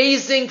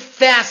amazing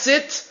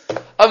facet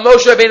of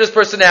Moshe Rabbeinu's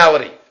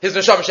personality, his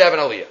Neshama Shev and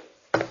Aliyah.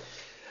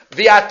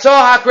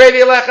 V'ata hakrei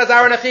v'elech az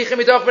Aaron achicha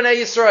mitoch b'nei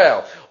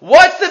Yisrael.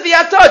 What's the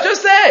v'ata?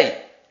 Just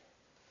say.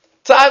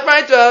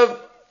 Right?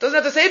 Doesn't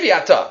have to say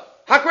v'ata.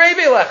 Hakrei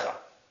v'elecha.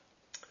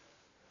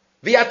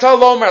 V'ata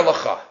lomer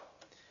lecha.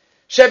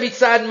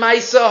 Shebitzad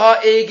ma'isa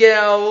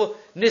ha'egel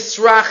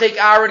nisrachik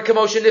Aaron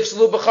kamoshe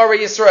nifselu b'chorei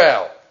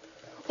Yisrael.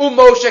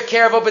 Moshe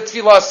kervo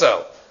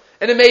b'tfilaso.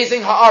 An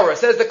amazing ha'ara,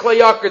 says the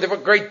Klei Yakar, the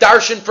great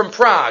darshan from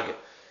Prague.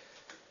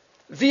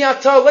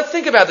 V'ata, let's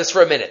think about this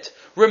for a minute.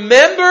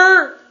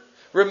 Remember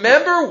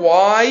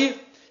why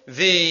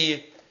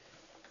the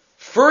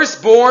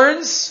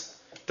firstborns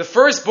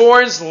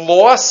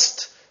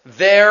lost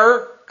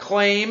their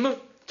claim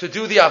to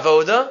do the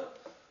avoda?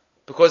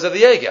 Because of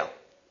the Egel.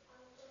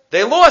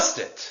 They lost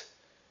it.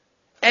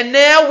 And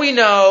now we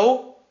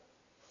know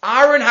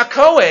Aaron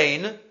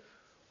HaKohen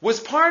was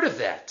part of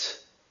that.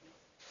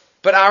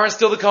 But Aaron's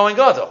still the Kohen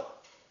Gadol.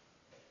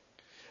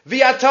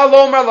 V'ata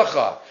lomer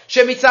lecha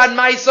shemitzad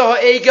ma'isa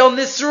ha'egel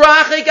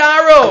nisrachik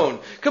Aaron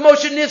kamo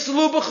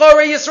shenifselu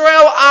b'chorei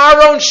Yisrael.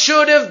 Aaron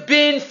should have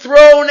been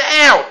thrown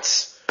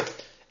out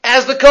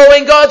as the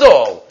Kohen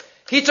Gadol.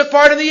 He took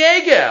part in the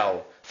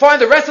Egel. Fine,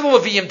 the rest of the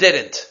Leviim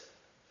didn't.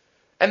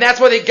 And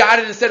that's why they got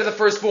it instead of the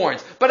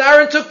firstborns. But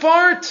Aaron took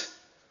part.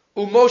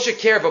 Moshe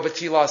kerva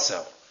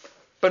b'tilaso.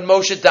 But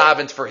Moshe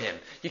davened for him.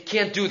 You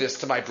can't do this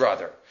to my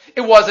brother.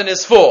 It wasn't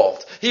his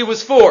fault. He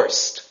was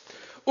forced.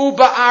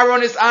 Uba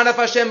Aaron is anaf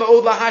Hashem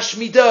ma'od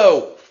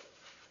lahashmido.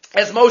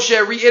 As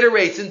Moshe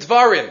reiterates in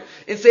Dvarim,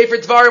 in Sefer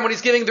Dvarim, when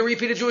he's giving the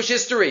repeat of Jewish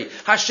history,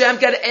 Hashem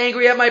got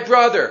angry at my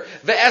brother.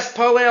 Ve'es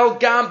palel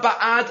gam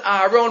ba'ad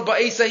Aaron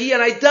ba'esahi,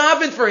 and I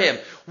davened for him.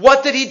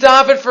 What did he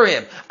daven for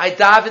him? I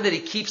davened that he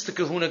keeps the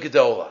kahuna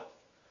gedola.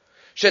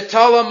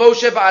 Shetala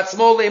Moshe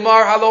ba'atzmo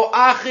le'mar halo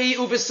achi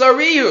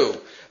u'besarihu.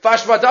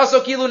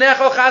 Vashvadaso kilu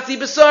nechal chatzi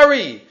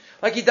besari.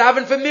 Like he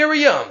davened for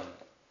Miriam.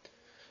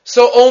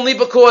 So only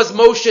because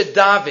Moshe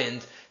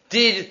davened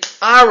did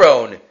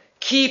Aaron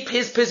keep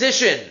his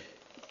position.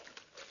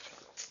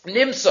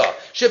 Nimsa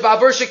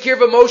shebaver shekir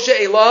v'Moshe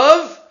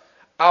elav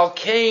al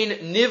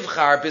kain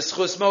nivchar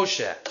b'schus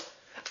Moshe.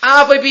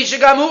 Avay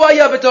b'shegam hu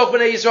haya b'toch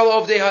b'nei Yisrael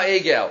ovdei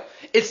ha'egel.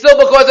 It's still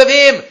because of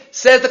him,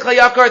 says the Klei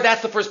Yakar.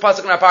 That's the first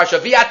pasuk in our parsha.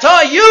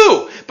 V'yata,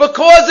 you,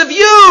 because of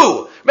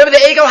you. Remember,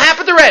 the Egel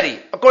happened already,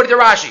 according to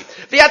Rashi.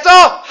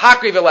 V'yata,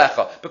 hakri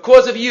v'lecha.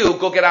 Because of you,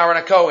 go get Aaron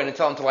HaKohen and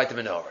tell him to light the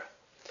menorah.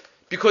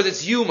 Because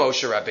it's you,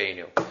 Moshe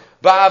Rabbeinu.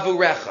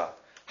 Ba'avurecha.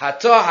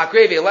 Hata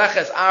hakri v'lecha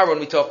es Aaron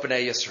mitoch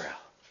b'nei Yisrael.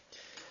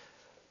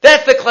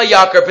 That's the Klei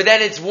Yakar, but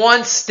then it's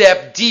one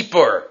step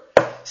deeper.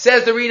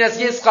 Says the Rinas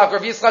Yitzchak,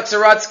 Rav Yitzchak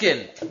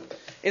Saratskin,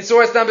 in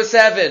source number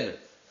 7.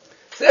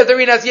 Says the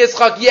Rinas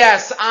Yitzchak,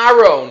 yes,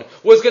 Aaron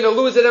was going to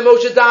lose it in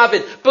Moshe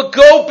David, but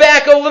go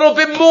back a little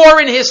bit more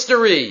in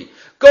history.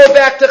 Go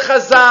back to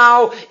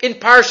Chazal in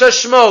Parsha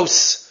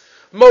Shmos.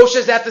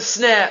 Moshe's at the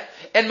snap.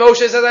 And Moshe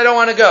says, I don't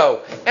want to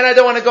go. And I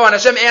don't want to go. And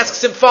Hashem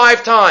asks him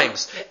 5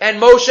 times.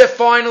 And Moshe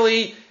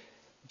finally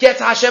gets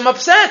Hashem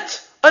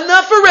upset.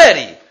 Enough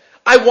already.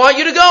 I want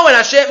you to go. And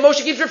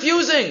Moshe keeps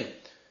refusing.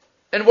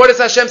 And what does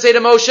Hashem say to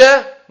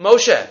Moshe?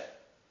 Moshe,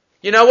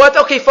 you know what?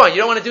 Okay, fine. You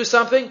don't want to do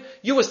something?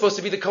 You were supposed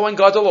to be the Kohen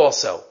Gadol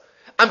also.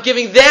 I'm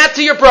giving that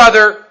to your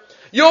brother.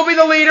 You'll be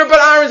the leader, but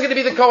Aaron's going to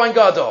be the Kohen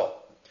Gadol.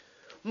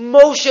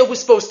 Moshe was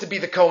supposed to be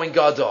the Kohen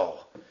Gadol.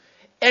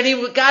 And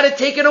he got it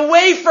taken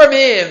away from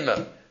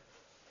him.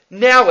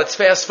 Now let's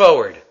fast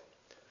forward.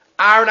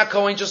 Aaron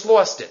HaKohen just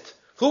lost it.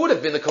 Who would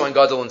have been the Kohen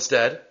Gadol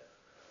instead?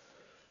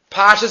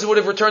 Pashas would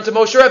have returned to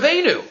Moshe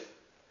Rabbeinu.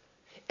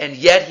 And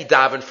yet he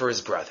davened for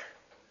his brother.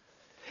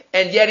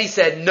 And yet he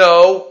said,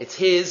 no, it's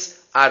his,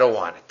 I don't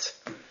want it.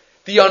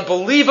 The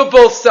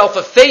unbelievable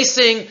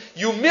self-effacing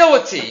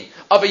humility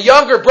of a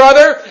younger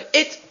brother,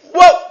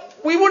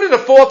 we wouldn't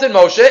have faulted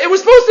Moshe. It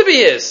was supposed to be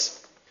his.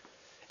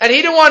 And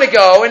he didn't want to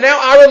go, and now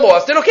Aaron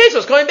lost it. Okay, so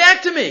it's coming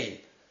back to me.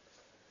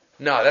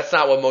 No, that's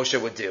not what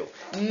Moshe would do.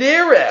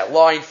 Nireh,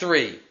 line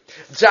 3.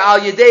 Ja'al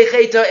yedei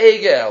cheta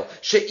egel,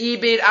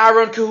 she'ibid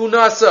Aaron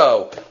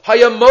kuhunaso,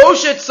 haya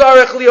Moshe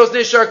tzarech lios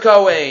nishar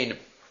kohen.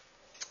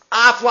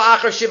 Afla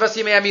achar shivas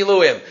yimei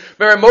amiluim.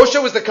 Remember, Moshe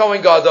was the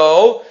Kohen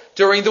Gadol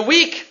during the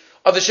week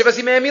of the Shivas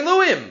Yimei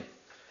Amiluim.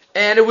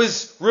 And it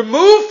was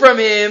removed from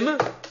him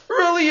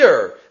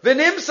earlier.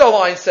 V'nimsa,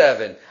 line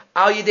 7.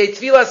 Al yidei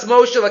tfilas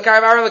Moshe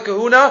l'karv Aaron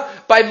l'kahuna.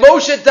 By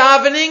Moshe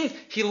davening,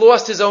 he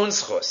lost his own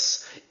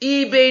schus.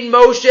 Ibein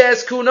Moshe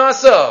es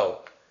kunaso.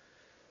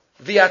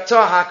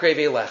 V'ata hakre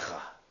ve'lecha.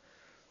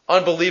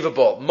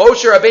 Unbelievable.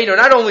 Moshe Rabbeinu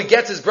not only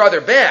gets his brother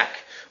back,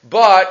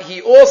 but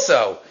he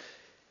also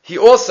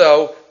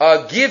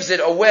gives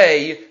it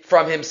away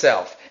from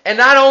himself. And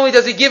not only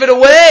does he give it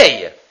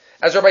away,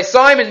 as Rabbi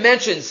Simon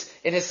mentions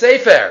in his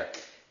Sefer,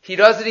 he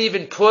doesn't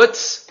even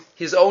put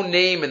his own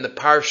name in the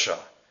Parsha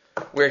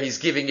where he's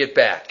giving it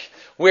back.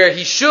 Where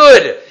he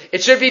should.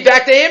 It should be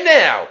back to him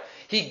now.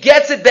 He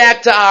gets it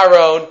back to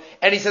Aaron,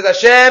 and he says,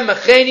 Hashem,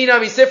 mecheni na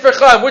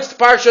misifrecha. And which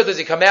Parsha does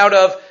he come out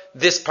of?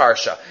 This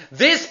Parsha.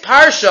 This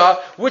Parsha,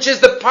 which is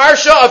the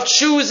Parsha of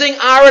choosing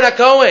Aaron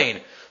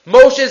HaKohen.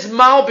 Moshe's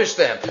malbish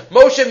them.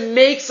 Moshe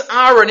makes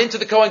Aaron into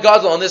the Kohen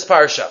Gadol in this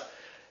Parsha.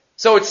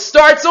 So it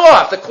starts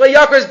off, the Klei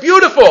Yakar is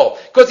beautiful,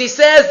 because he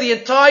says the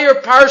entire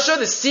Parsha,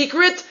 the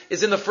secret,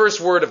 is in the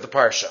first word of the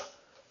Parsha.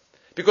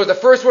 Because the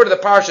first word of the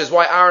Parsha is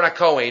why Aaron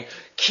HaKohen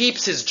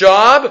keeps his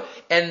job,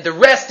 and the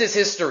rest is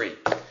history.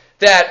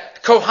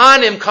 That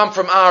Kohanim come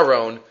from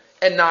Aaron,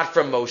 and not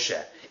from Moshe.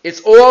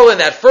 It's all in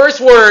that first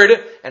word,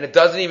 and it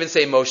doesn't even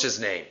say Moshe's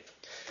name.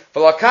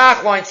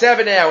 V'lakach, line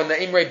 7 now, in the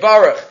Imrei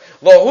Baruch,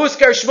 Lo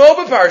huskar shmo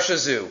b'parsha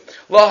zu.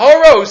 Lo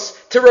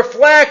horos, to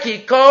reflect, he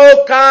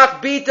kol kach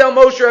bitel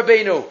Moshe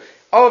Rabbeinu.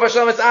 Olav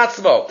Hashem es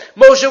atzmo.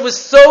 Moshe was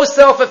so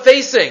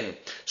self-effacing,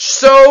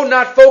 so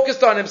not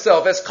focused on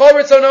himself, as kol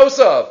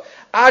ritzonosav.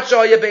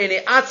 Achal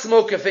yabeini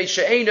atzmo kefei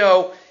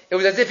she'eno. It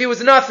was as if he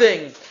was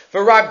nothing.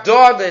 V'rak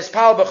dog his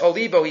pal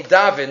b'cholibo, he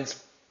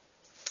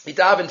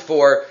davened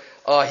for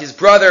his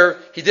brother.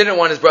 He didn't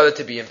want his brother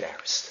to be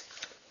embarrassed.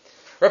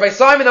 Rabbi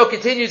Simon, though,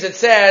 continues and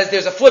says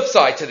there's a flip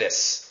side to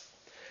this.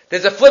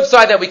 There's a flip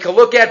side that we can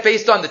look at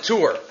based on the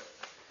Tur.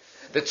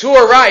 The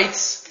Tur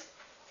writes,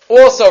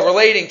 also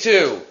relating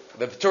to,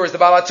 the Tur is the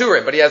Baal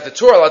HaTurim, but he has the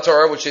Tur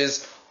al-Torah, which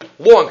is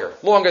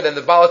longer than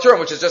the Baal HaTurim,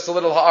 which is just a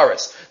little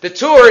ha'aris. The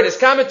Tur, in his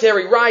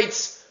commentary,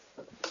 writes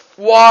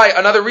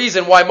another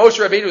reason why Moshe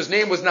Rabbeinu's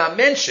name was not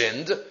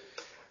mentioned,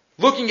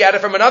 looking at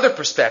it from another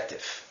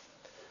perspective.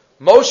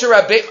 Aaron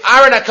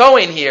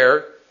HaKohen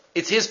here,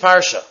 it's his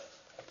parsha.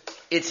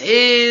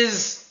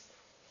 He's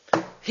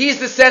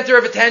the center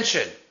of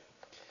attention.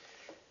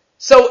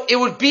 So it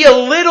would be a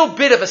little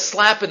bit of a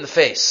slap in the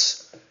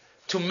face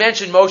to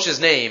mention Moshe's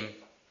name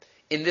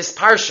in this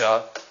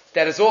parsha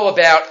that is all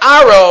about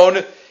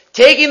Aaron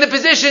taking the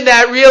position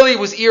that really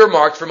was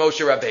earmarked for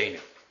Moshe Rabbeinu.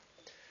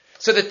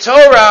 So the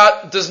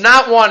Torah does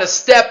not want to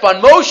step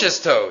on Moshe's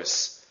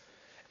toes,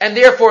 and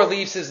therefore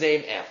leaves his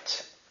name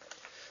out.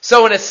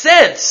 So in a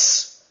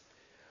sense,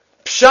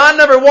 pshat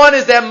number 1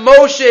 is that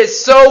Moshe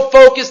is so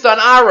focused on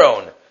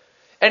Aaron,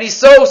 and he's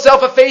so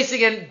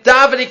self-effacing and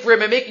davening for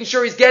him and making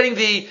sure he's getting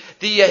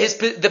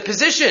the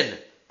position.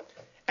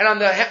 And on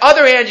the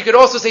other hand, you could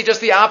also say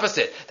just the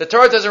opposite. The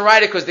Torah doesn't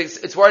write it because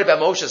it's worried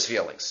about Moshe's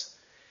feelings.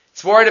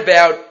 It's worried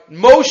about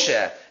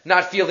Moshe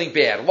not feeling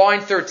bad.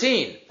 Line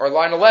 13, or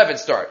line 11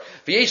 start.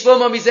 V'yesh lo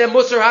mamizeh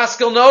musar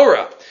haskell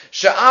nora.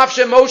 Sha'af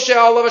she'Moshe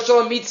alav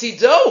hashalom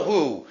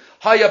mitzidohu.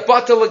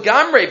 Hayabata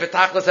legamrei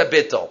v'tachlas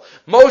habitel.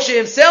 Moshe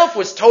himself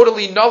was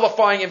totally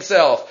nullifying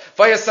himself.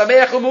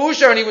 Vayasameach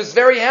u'mushar, and he was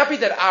very happy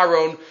that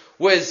Aaron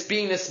was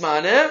being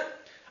nismaneh.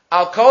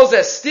 Al kol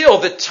zeh, still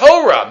the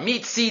Torah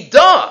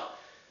mitzidah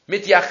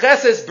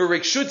mityacheses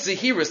berikshut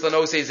zehirus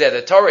lanosei zeh.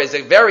 The Torah is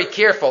very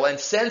careful and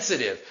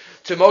sensitive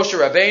to Moshe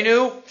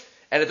Rabbeinu,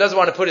 and it doesn't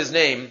want to put his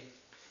name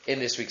in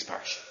this week's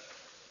parsha.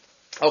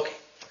 Okay,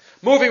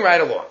 moving right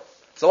along.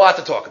 It's a lot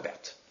to talk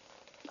about.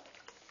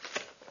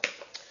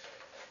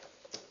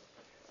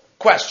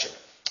 Question.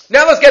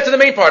 Now let's get to the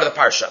main part of the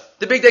parsha,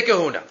 the Bigdei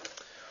Kahuna.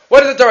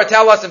 What does the Torah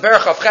tell us in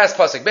Perach of Ches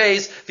Pasuk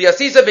Beis?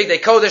 V'yasisa Bigdei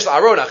Kodesh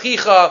la'aron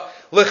achicha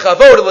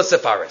l'chavod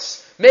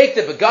l'sefaris. Make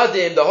the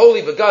begadim, the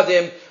holy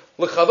begadim,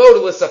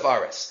 l'chavod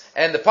l'sefaris.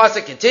 And the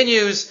pasuk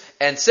continues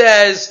and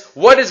says,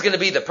 what is going to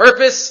be the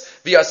purpose?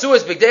 V'yasu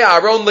es Bigdei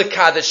Aaron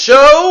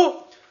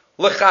l'kadesho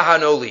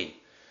l'chahanoli.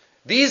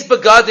 These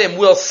begadim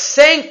will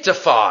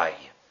sanctify,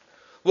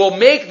 will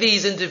make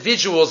these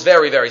individuals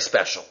very, very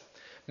special.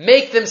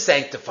 Make them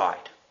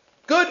sanctified.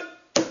 Good.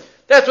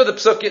 That's what the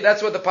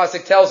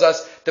pasuk tells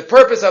us. The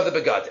purpose of the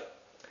begadim.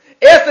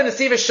 Ask the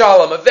Nesiv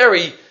Shalom a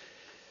very,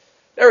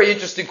 very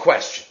interesting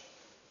question.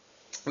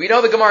 We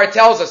know the Gemara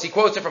tells us. He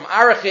quotes it from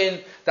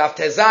Arachin, Daf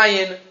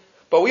Tezayin,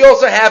 but we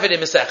also have it in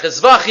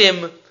Maseches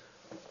Zvachim.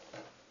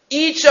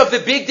 Each of the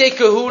Bigdei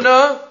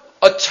Kahuna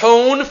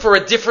atone for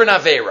a different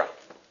avera.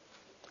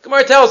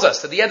 Gemara tells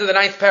us at the end of the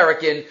 9th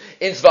parak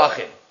in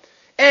Zvachim.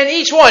 And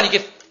each one you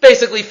can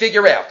basically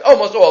figure out.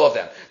 Almost all of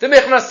them. The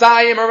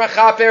Michnasayim are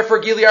Mechaper for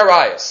Gili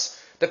Arayas,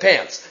 the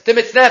pants. The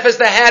Mitznefes,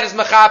 the hat, is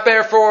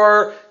Mechaper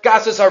for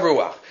Gasus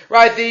Haruach.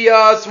 Right?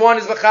 The swan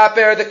is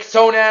Mechaper, the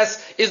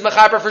Ksones is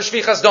Mechaper for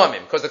Shvichas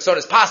Domim. Because the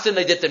Ksones passed in,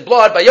 they dipped in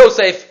blood by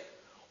Yosef.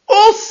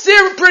 All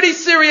pretty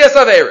serious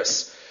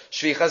Averis.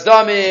 Shvichas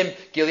Domim,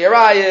 Gili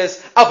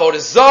Arayas, Avodah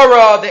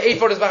Zarah, the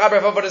Ephod is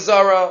Mechaper for Avodah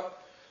Zarah.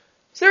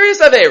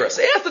 Serious Averis.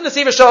 Ask the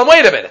Nesiv Shalom,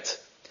 wait a minute.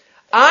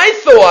 I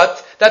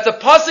thought that the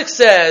pasuk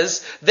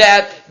says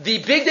that the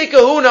Bigdei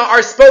Kahuna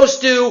are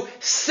supposed to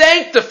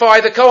sanctify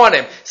the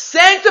Kohanim.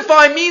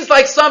 Sanctify means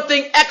like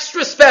something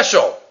extra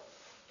special.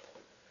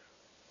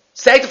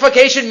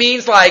 Sanctification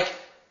means like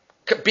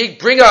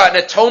bring an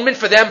atonement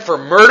for them for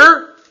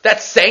murder.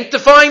 That's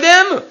sanctifying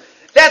them.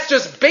 That's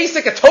just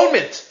basic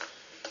atonement.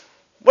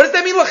 What does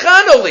that mean,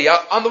 lachanoli?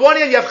 On the one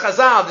hand, you have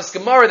Chazal, this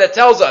Gemara that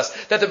tells us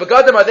that the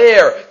begadim are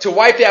there to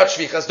wipe out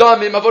shvichas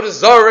damim, avodah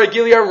zarah,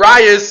 gili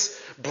arayis,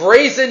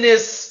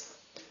 brazenness.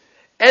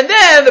 And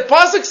then the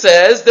pasuk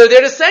says they're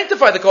there to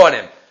sanctify the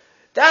Kohanim.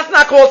 That's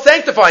not called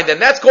sanctifying them.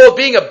 That's called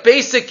being a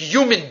basic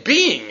human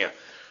being.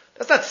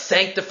 That's not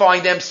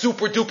sanctifying them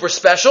super duper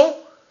special.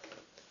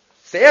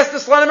 So they asked the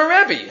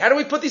Slanim Rebbe, how do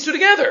we put these two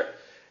together?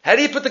 How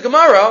do you put the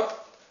Gemara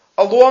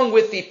along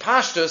with the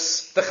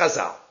Pashtus, the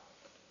Chazal?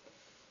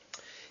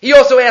 He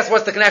also asked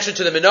what's the connection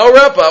to the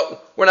menorah,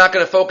 but we're not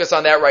going to focus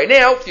on that right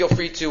now. Feel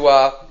free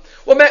to,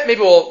 maybe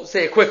we'll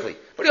say it quickly.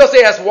 But he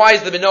also asked why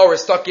is the menorah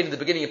stuck in the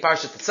beginning of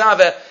Parshat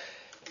Tetzaveh,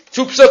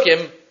 2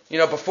 psukim,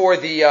 before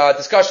the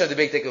discussion of the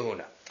Bigdei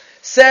Kahuna.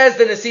 Says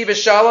the Nesiv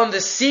Shalom,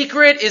 the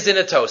secret is in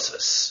a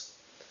Tosfos.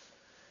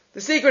 The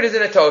secret is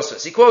in a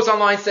Tosfos. He quotes on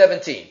line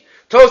 17.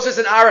 Tosfos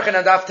and Arachin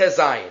and Daf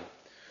Tezayin,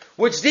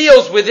 which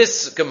deals with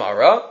this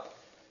Gemara.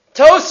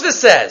 Tosfos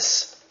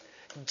says,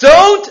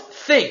 don't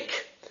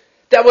think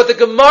that what the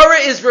Gemara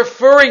is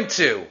referring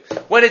to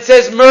when it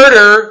says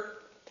murder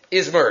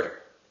is murder.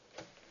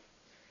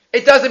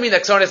 It doesn't mean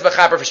that Ksonis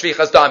Mechaper for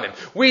Shvichas Damim.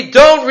 We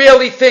don't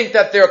really think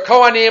that their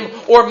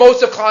Kohanim or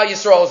most of Klal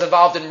Yisrael is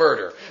involved in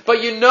murder.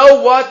 But you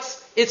know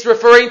what it's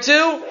referring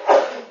to?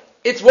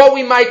 It's what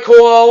we might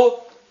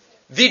call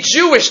the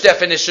Jewish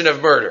definition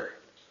of murder.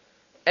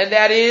 And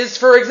that is,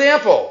 for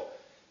example,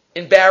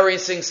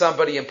 embarrassing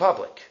somebody in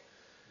public.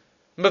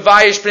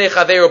 Mevayish Pnei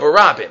Chaveru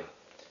Barabim.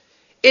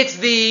 It's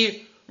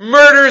the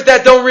murders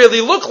that don't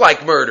really look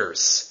like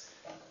murders.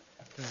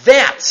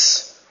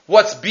 That's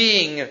what's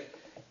being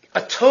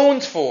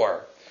atoned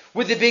for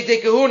with the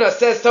Bigdei Kahuna,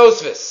 says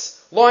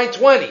Tosfos, line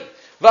 20.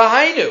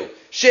 V'hainu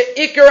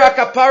she'ikar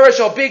hakapara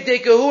shel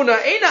Bigdei Kahuna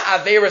eina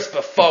averis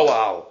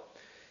b'foal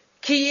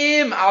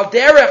ki'im al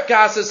derech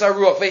gasus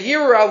haruach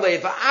v'hirur alev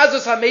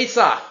v'azus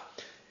hametzach.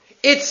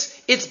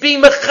 It's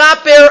being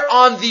mechaper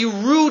on the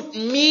root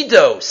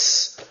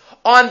midos,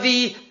 on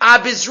the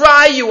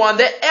abizrayu, on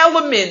the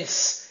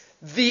elements,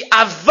 the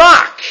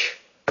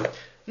avak,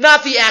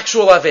 not the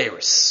actual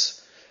averis.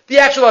 The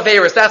actual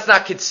averis, that's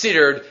not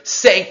considered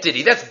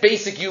sanctity. That's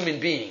basic human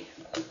being.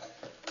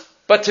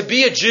 But to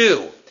be a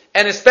Jew,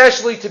 and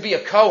especially to be a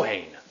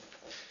Kohen,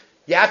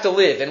 you have to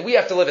live, and we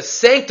have to live a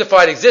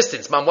sanctified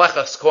existence,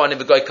 Mamlechas Kohanim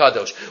V'Goy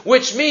Kadosh,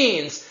 which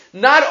means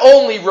not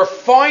only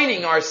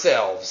refining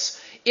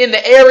ourselves in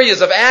the areas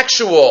of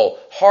actual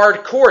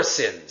hardcore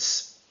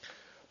sins,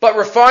 but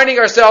refining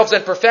ourselves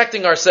and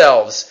perfecting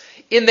ourselves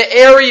in the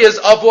areas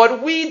of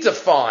what we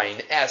define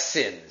as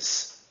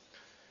sins.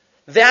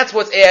 That's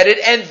what's added,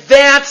 and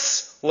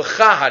that's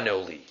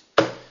l'chahanoli.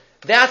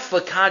 That's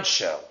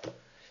l'kadsho.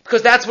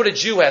 Because that's what a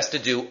Jew has to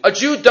do. A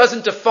Jew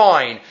doesn't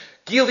define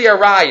Gili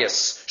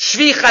Arayas,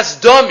 Shvichas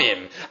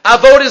Domim,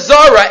 Avodah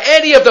Zarah,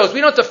 any of those.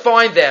 We don't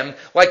define them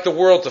like the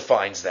world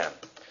defines them.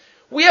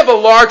 We have a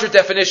larger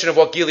definition of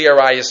what Gili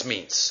Arayas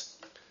means.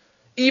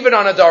 Even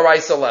on a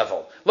Daraisa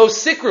level. Lo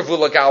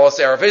Sikravu Lagalos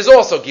Erev is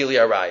also Gili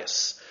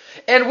Arayas.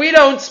 And we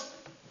don't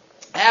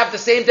have the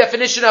same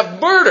definition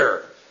of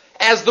murder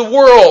as the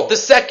world, the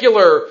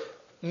secular,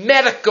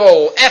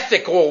 medical,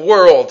 ethical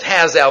world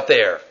has out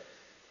there.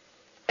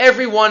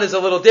 Everyone is a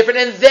little different,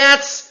 and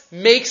that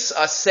makes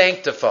us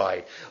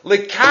sanctified.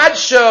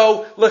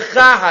 L'kadsho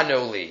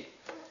l'chahanoli.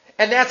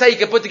 And that's how you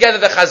can put together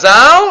the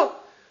Chazal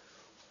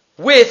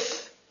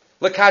with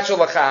Lakacho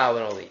Lachal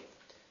and Oli.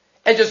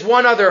 And just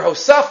one other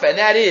Hosafa, and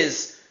that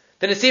is,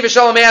 the Nesiv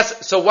Shalom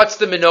asks, so what's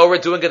the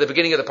menorah doing at the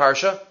beginning of the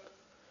Parsha?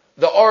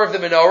 The or of the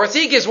menorah. So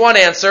he gives one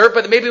answer,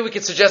 but maybe we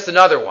could suggest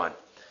another one.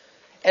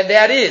 And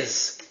that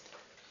is,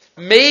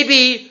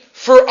 maybe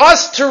for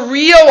us to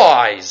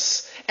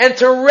realize and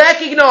to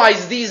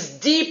recognize these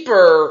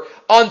deeper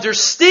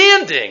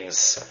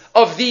understandings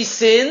of these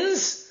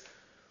sins,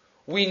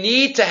 we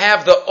need to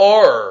have the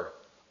or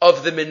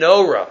of the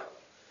menorah,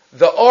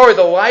 the or,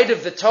 the light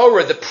of the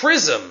Torah, the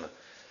prism,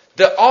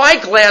 the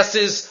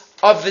eyeglasses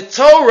of the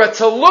Torah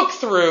to look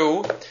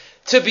through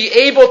to be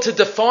able to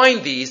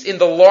define these in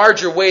the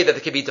larger way that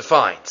they can be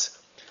defined.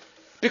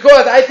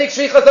 Because I think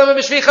Shvichas Damim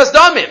is Shvichas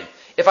Damim.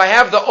 If I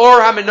have the or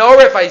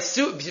HaMenorah, if I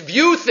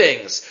view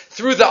things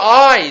through the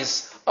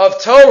eyes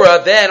of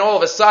Torah, then all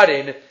of a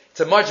sudden it's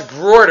a much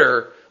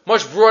broader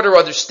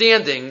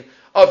understanding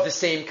of the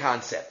same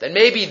concept. And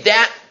maybe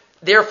that,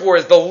 therefore,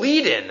 is the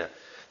lead-in.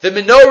 The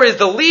menorah is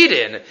the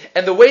lead-in,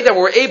 and the way that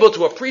we're able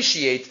to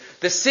appreciate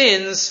the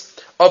sins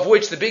of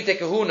which the Big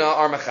Kahuna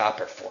are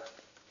mechaper for.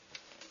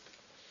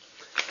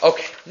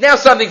 Okay, now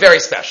something very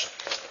special.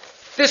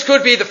 This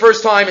could be the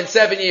first time in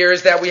 7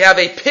 years that we have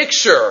a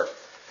picture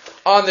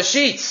on the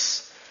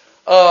sheets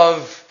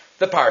of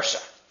the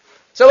Parsha.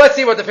 So let's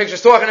see what the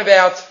picture's talking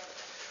about.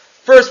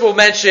 First we'll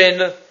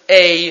mention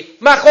a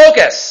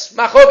machlokas.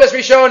 Machlokas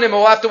Rishonim, and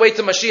we'll have to wait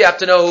till Mashiach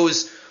to know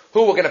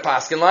who we're going to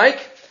paskin like.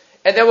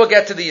 And then we'll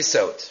get to the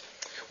Yisod.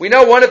 We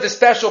know one of the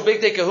special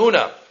Big Day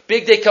Kahuna,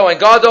 Big Day Kohen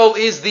Gadol,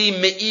 is the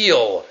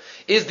Me'il,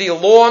 is the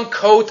long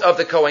coat of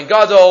the Kohen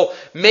Gadol,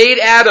 made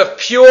out of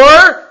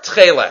pure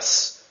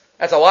tcheles.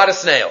 That's a lot of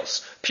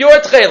snails.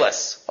 Pure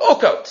tcheles, whole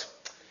coat.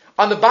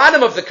 On the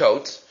bottom of the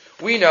coat,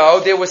 we know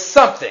there was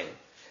something.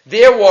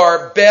 There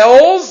were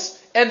bells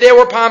and there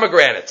were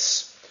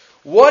pomegranates.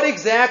 What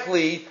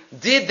exactly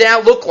did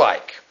that look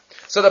like?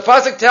 So the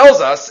pasuk tells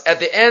us at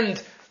the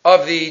end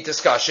of the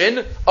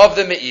discussion of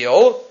the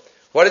Me'il,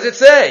 what does it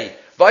say?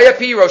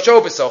 Vayapi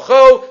rosho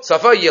b'socho,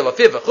 safa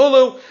yelafiv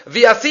v'chulu,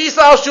 v'yasisa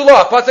al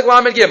shulav, pasuk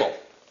lamed gimel.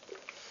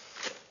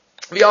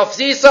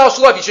 V'yasisa al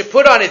shulav, you should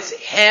put on its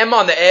hem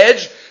on the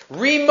edge,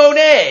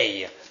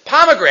 rimonei,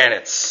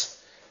 pomegranates.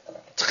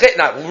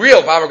 Not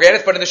real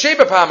pomegranates, but in the shape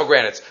of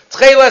pomegranates.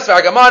 Tcheles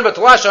v'argaman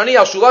v'tolash ani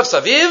al shulav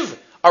saviv,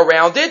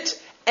 around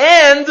it,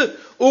 and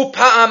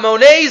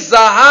upa'amonei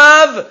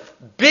zahav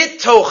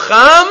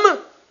bitocham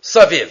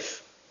saviv.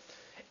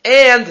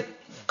 And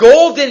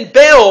golden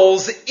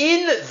bells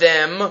in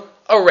them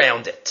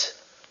around it.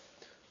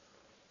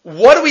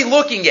 What are we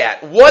looking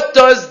at? What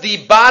does the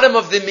bottom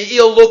of the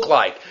Me'il look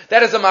like?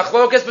 That is a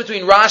machlokas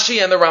between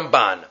Rashi and the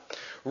Ramban.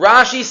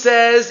 Rashi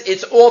says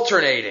it's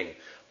alternating.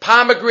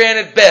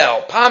 Pomegranate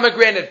bell,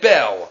 pomegranate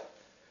bell.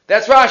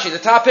 That's Rashi, the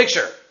top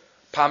picture.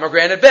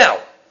 Pomegranate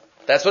bell.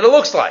 That's what it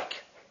looks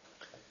like.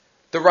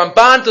 The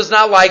Ramban does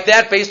not like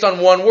that based on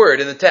one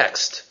word in the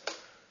text.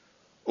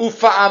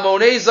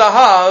 Ufa'amonei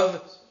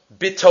zahav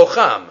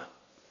bitocham.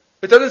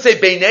 It doesn't say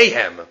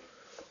beinehem,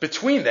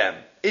 between them.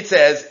 It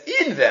says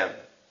in them.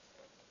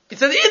 It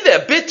says in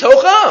them,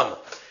 bitocham.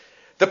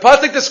 The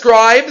pasuk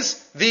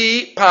describes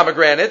the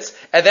pomegranates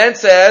and then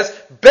says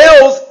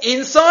bells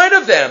inside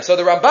of them. So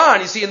the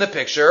Ramban, you see in the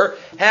picture,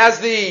 has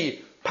the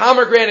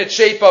pomegranate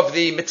shape of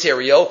the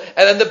material,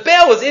 and then the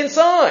bell is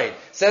inside.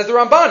 Says the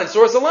Ramban in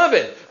source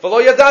 11.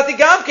 V'lo yadati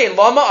gavkein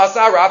lama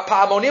asara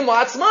pa'amonim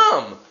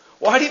la'atzmam.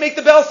 Why do you make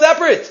the bell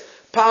separate?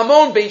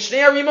 Pa'amon bein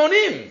shnei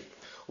harimonim.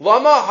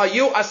 Lama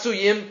hayu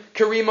asuyim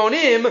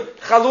kerimonim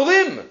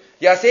chalulim.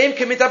 Yaseim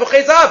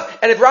kemitabuchei zav.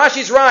 And if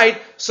Rashi's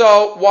right,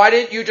 so why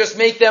didn't you just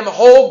make them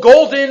whole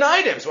golden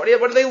items? What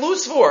are they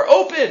loose for?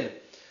 Open.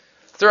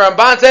 So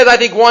Ramban says, I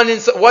think one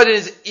is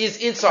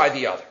inside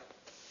the other.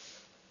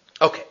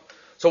 Okay.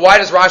 So why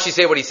does Rashi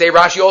say what he say?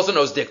 Rashi also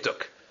knows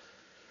diktuk.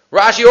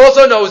 Rashi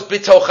also knows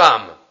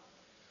bitocham.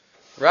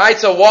 Right?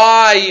 So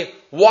why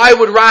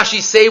would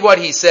Rashi say what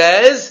he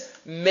says?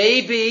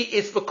 Maybe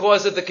it's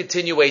because of the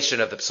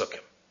continuation of the psukim.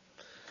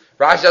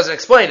 Rashi doesn't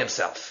explain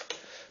himself.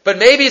 But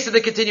maybe it's in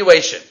the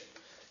continuation.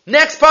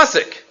 Next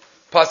pasuk.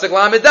 Pasuk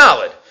lamed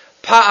daled.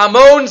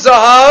 Pa'amon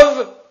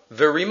zahav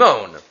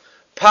v'rimon.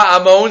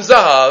 Pa'amon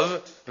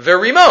zahav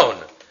v'rimon.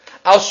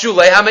 Al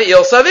shulei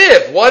ha'me'il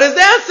saviv. What does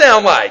that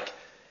sound like?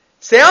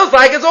 Sounds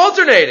like it's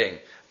alternating.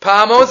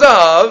 Pa'amon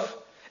zahav,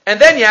 and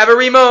then you have a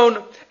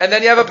rimon, and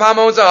then you have a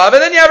pa'amon zahav,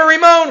 and then you have a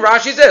rimon.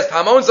 Rashi says,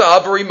 pa'amon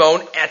zahav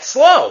v'rimon et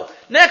slow.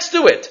 Next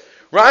to it.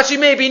 Rashi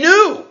maybe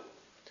knew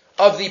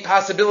of the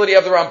possibility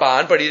of the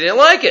Ramban, but he didn't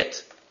like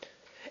it.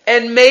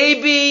 And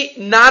maybe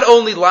not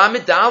only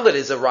Lamed Dalet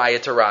is a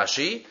raya to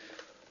Rashi,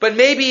 but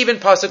maybe even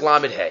Pasuk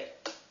Lamed Hey.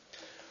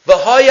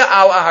 V'haya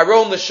al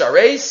Aharon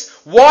l'shareis.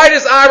 Why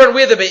does Aaron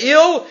wear the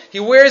Me'il? He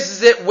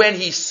wears it when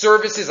he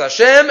services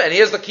Hashem, and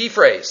here's the key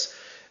phrase.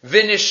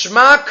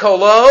 V'nishma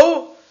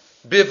kolo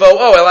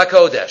bivo'o el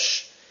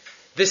HaKodesh.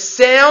 The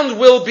sound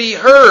will be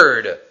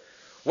heard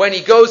when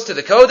he goes to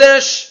the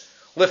Kodesh,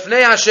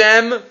 lifnei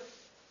Hashem,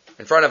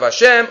 in front of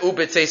Hashem,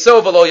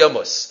 u'b'tzeiso v'lo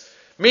yamus.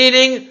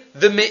 meaning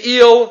the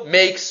me'il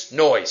makes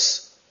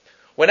noise.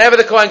 Whenever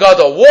the Kohen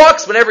Gadol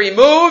walks, whenever he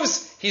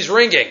moves, he's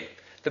ringing.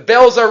 The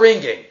bells are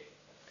ringing.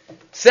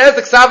 Says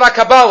the Tetzaveh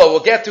Kabbalah,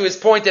 we'll get to his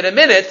point in a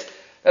minute,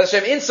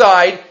 Hashem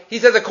inside, he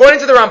says, according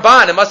to the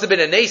Ramban, it must have been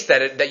a nace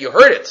that you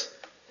heard it.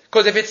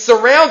 Because if it's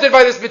surrounded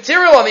by this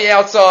material on the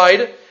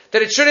outside,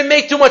 then it shouldn't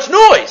make too much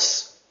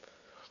noise.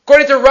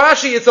 According to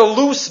Rashi, it's a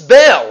loose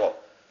bell.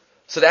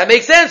 So that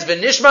makes sense.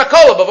 V'nishma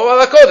kola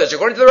b'v'al HaKodesh.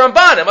 According to the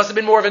Ramban, it must have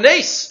been more of a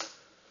nace.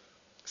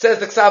 Says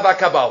the Tetzaveh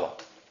Kabbalah.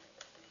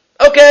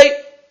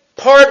 Okay,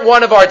 part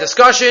one of our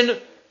discussion,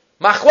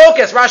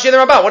 Machlokes, Rashi and the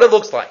Ramban, what it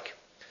looks like.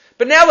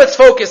 But now let's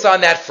focus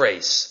on that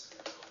phrase.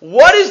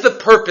 What is the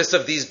purpose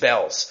of these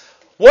bells?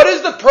 What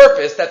is the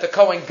purpose that the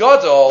Kohen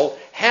Gadol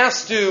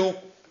has to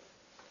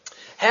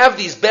have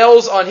these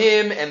bells on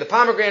him and the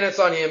pomegranates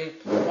on him?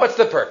 What's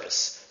the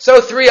purpose?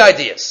 So three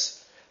ideas.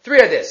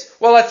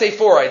 Well, let's say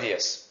four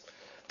ideas.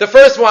 The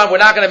first one we're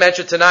not going to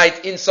mention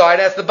tonight inside,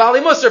 as the Bali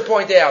Musar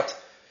point out.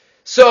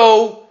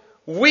 So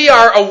we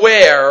are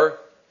aware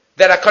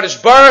that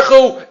HaKadosh Baruch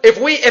Hu,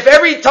 if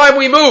every time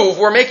we move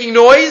we're making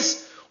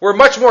noise, we're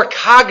much more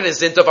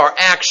cognizant of our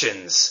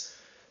actions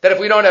than if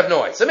we don't have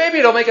noise. So maybe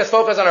it'll make us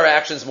focus on our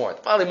actions more.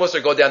 The Bali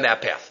Musar go down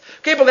that path.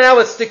 Okay, but now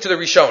let's stick to the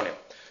Rishonim.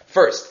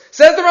 First,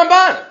 says the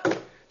Ramban.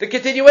 The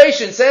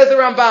continuation says the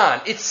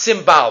Ramban. It's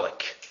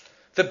symbolic.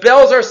 The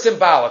bells are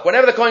symbolic.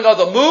 Whenever the Kohen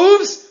Gadol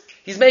moves,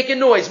 he's making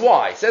noise.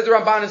 Why? Says the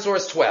Ramban in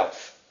source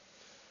 12.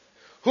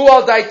 Hu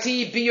al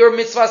daiti biur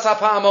mitzvahs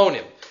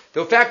ha'pa'amonim.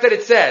 The fact that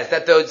it says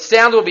that the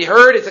sound will be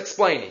heard is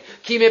explaining.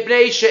 Ki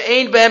mipnei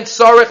she'ein behem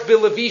tzarech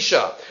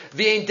v'levisha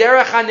v'ein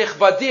derech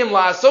ha'nichvadim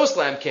la'asos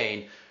lam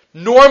kain.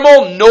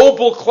 Normal,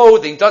 noble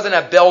clothing doesn't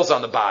have bells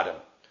on the bottom.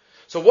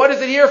 So what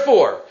is it here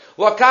for?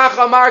 The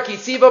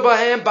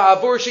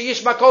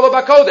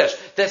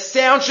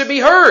sound should be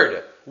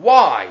heard.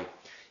 Why?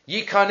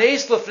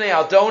 Yikanes lefnei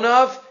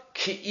aldonav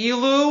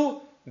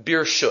ki'ilu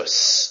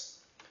birshus.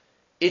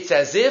 It's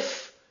as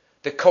if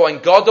the Kohen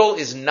Gadol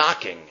is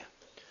knocking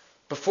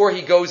before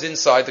he goes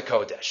inside the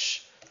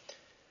Kodesh.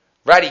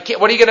 Right?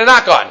 What are you going to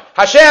knock on?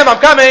 Hashem,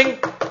 I'm coming!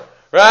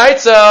 Right?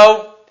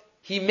 So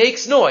he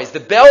makes noise. The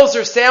bells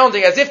are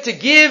sounding as if to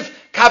give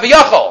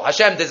kaviyachol.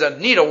 Hashem doesn't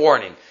need a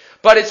warning.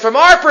 But it's from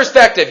our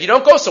perspective. You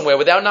don't go somewhere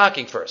without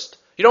knocking first.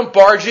 You don't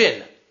barge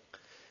in.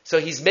 So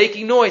he's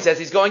making noise as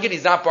he's going in.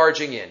 He's not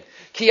barging in.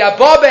 Because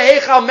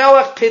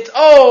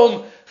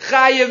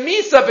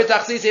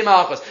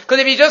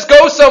if you just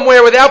go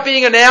somewhere without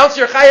being announced,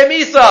 you're chayav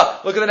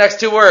misa. Look at the next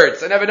two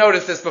words. I never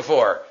noticed this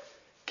before.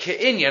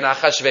 Ke'inyan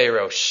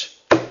Achashverosh.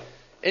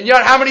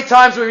 Inyan, how many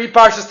times we read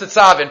Parshas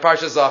Tetzaveh in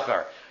Parshas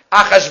Zachar?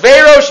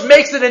 Achashverosh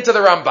makes it into the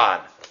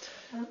Ramban.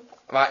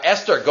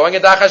 Esther going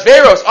into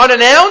Achashverosh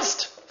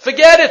unannounced?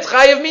 Forget it.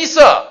 Chayav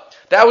Misa.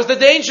 That was the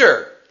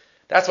danger.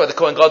 That's why the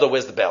Kohen Gadol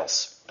wears the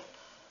bells.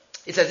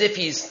 It's as if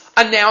he's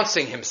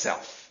announcing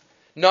himself.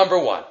 Number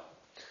one.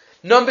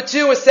 Number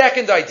two, a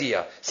second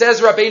idea.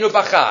 Says Rabbeinu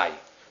Bachai.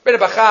 Rabbeinu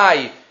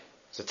Bachai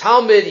is a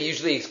Talmud. He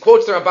usually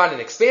quotes the Ramban and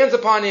expands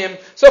upon him.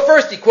 So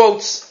first he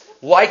quotes,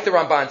 like the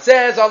Ramban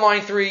says on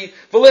line 3,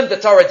 V'lim da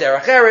Torah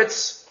derech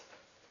eretz.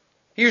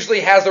 He usually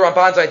has the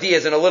Ramban's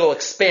ideas in a little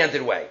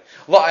expanded way.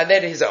 And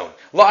then his own.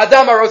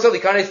 La'adam harosa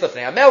likanes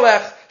lefnei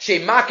hamelech,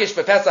 she'makish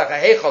bepesach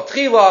ha'heichal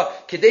tchila,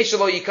 kedei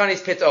shelo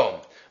yikanes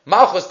pitom.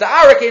 Malchus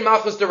da'ara kein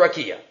malchus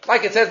da'rakia.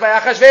 Like it says by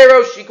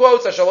Achashverosh, he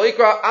quotes, Ashalo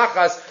yikra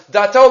achas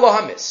dato lo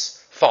hamis.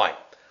 Fine.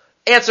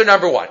 Answer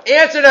number one.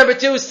 Answer number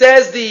two,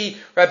 says the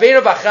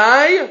Rabbeinu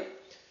Bachai,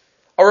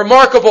 a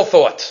remarkable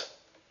thought.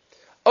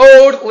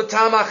 Od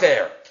l'tam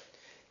acher.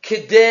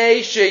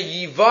 Kedei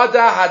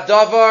she'yivada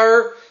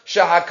hadavar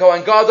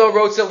she'ha-Kohen Gadol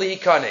rotze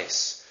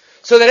lihikanes.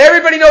 So that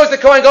everybody knows the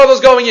Kohen Gadol is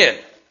going in.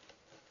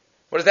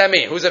 What does that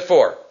mean? Who's it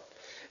for?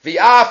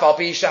 V'af al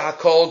pi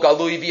shehakol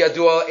galui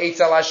v'yadua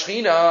eitz al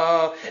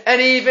hashchina. And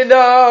even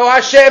though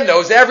Hashem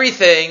knows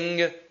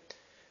everything,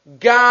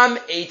 gam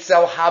eitz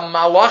al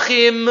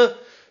hamalachim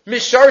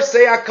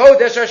misharsei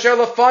hakodesh asher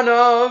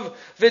lefanav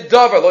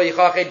v'davar lo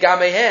yichached gam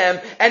mehem.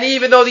 And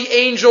even though the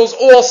angels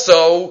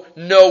also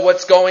know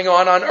what's going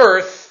on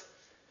earth,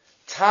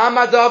 tam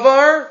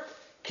hadavar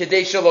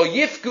kedei shelo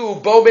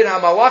yifku bo ben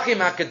hamalachim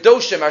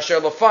hakadoshim asher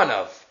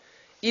lefanav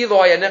ilo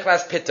haya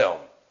nechnas pitom.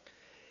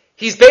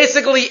 He's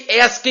basically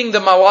asking the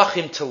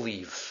malachim to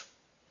leave.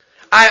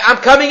 I'm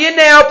coming in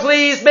now,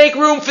 please make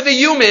room for the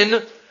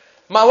human.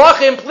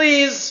 Malachim,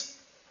 please.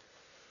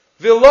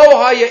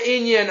 V'lo haya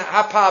inyan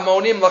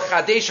hapamonim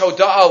l'chadesh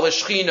hoda'a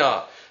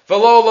l'shchina.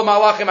 V'lo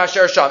l'malachim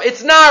asher sham.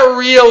 It's not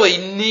really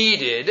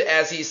needed,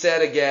 as he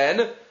said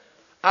again.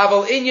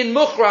 Aval inyan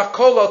muchrach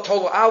kolo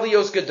tolo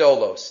alios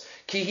gedolos.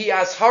 Ki hi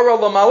ashara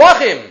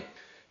l'malachim.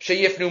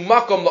 Sheyifnu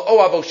makom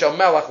l'oavo shel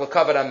melech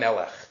l'kavod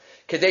ha-melech.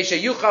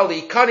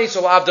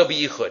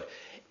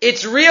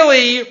 It's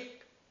really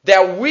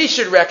that we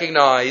should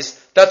recognize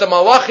that the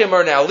malachim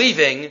are now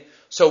leaving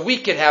so we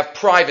can have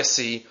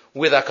privacy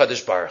with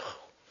HaKadosh Baruch Hu.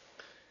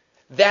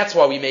 That's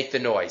why we make the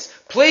noise.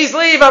 Please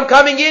leave, I'm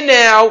coming in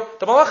now.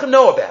 The malachim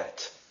know about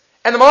it.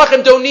 And the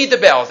malachim don't need the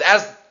bells,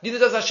 as neither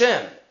does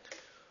Hashem.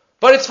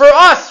 But it's for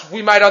us,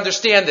 we might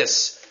understand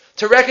this,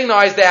 to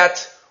recognize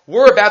that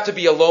we're about to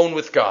be alone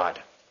with God.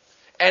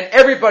 And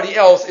everybody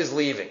else is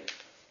leaving.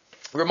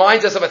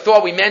 Reminds us of a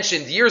thought we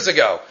mentioned years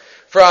ago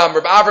from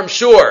Rabbi Avram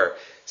Shur,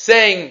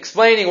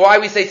 explaining why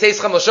we say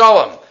Teischem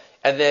L'Shalom.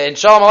 And then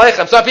Shalom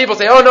Aleichem. Some people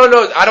say, oh,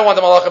 no, I don't want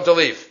the Malachim to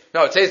leave.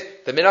 No, it says,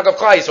 the Minhag of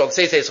Klal Yisrael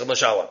says Teischem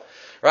L'Shalom.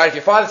 Right? If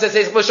your father says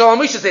Teischem L'Shalom,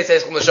 we should say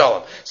Teischem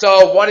L'Shalom.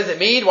 So what does it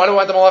mean? Why do we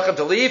want the Malachim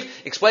to leave?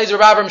 Explains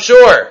Rabbi Avram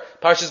Shur,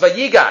 Parshas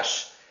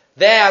Vayigash,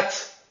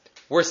 that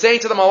we're saying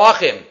to the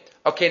Malachim,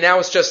 okay, now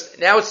it's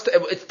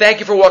thank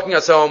you for walking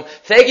us home.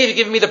 Thank you for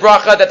giving me the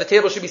bracha that the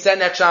table should be set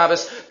next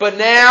Shabbos. But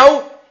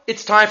now,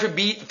 it's time for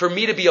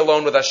me to be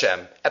alone with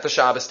Hashem at the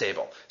Shabbos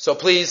table. So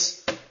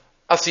please,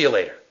 I'll see you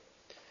later.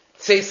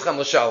 Teischem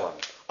L'Shalom.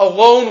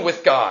 Alone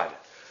with God.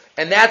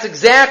 And that's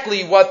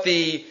exactly what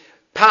the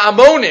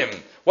Pa'amonim,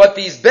 what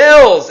these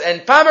bells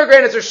and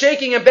pomegranates are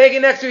shaking and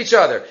banging next to each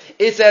other.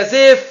 It's as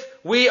if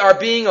we are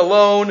being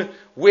alone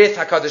with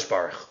HaKadosh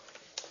Baruch.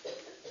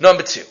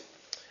 Number 2.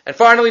 And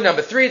finally,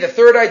 number 3, the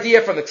third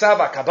idea from the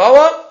Tetzaveh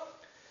Kabbalah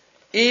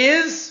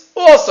is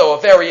also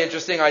a very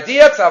interesting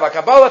idea. Tetzaveh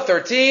Kabbalah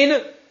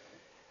 13.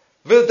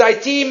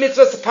 V'daiti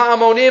mitzvahs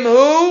pa'amonim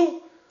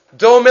hu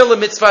domil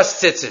mitzvahs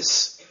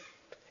tzitzis.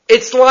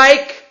 It's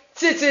like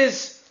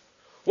tzitzis.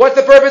 What's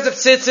the purpose of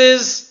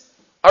tzitzis?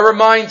 A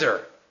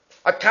reminder.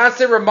 A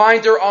constant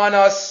reminder on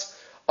us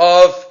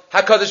of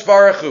HaKadosh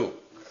Baruch Hu.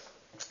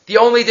 The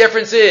only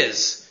difference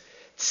is,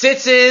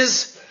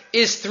 tzitzis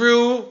is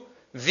through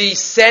the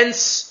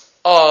sense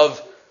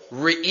of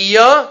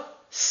re'iyah,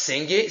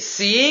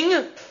 seeing,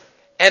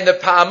 and the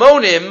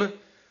pa'amonim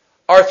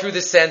are through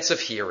the sense of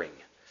hearing,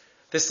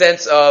 the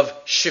sense of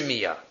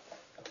shemiyah.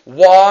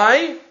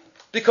 Why?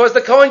 Because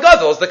the Kohen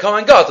Gadol is the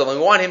Kohen Gadol, and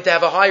we want him to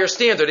have a higher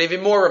standard,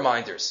 even more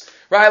reminders.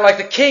 Right? Like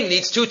the king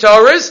needs 2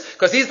 Torahs,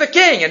 because he's the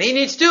king, and he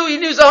needs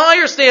a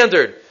higher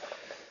standard.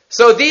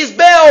 So these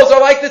bells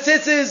are like the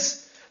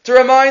tzitzis to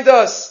remind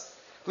us.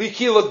 He's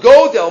got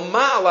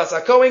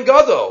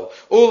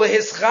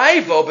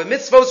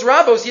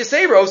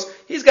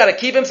to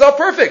keep himself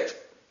perfect.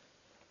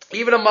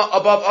 Even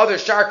above other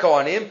Shar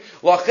Kohanim.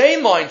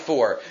 Lachein line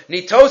 4.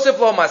 Nitosef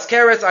lo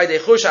maskeres aydei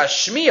chush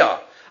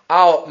hashmiya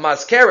al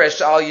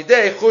maskeres al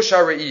yidei chush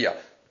hareiyah.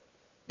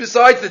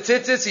 Besides the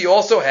tzitzis, he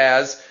also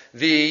has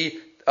the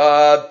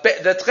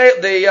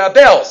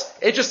bells.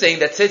 Interesting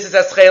that tzitzis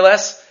has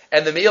tcheles,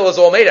 and the meal is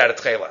all made out of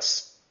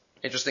tcheles.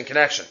 Interesting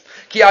connection.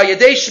 Ki al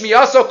yedei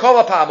shmiyaso kol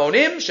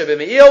ha'pa'amonim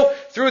shebemeil,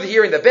 through the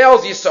hearing the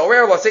bells,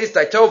 yisorer laseis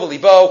daitov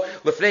libo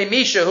lefnei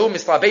misha hu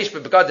mislabesh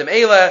bebegadim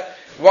eile,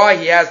 why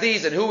he has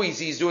these and who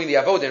he's doing the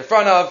avodah in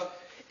front of,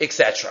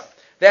 etc.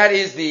 That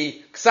is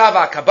the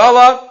Tetzaveh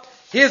Kabbalah,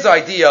 his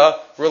idea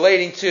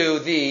relating to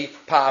the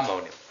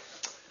pa'amonim.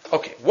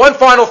 Okay, one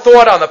final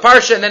thought on the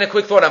parsha, and then a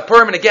quick thought on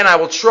Purim. And again, I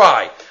will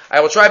try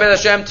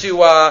B'ez Hashem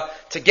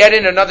to get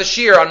in another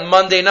shir on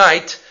Monday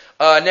night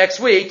next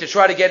week, to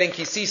try to get in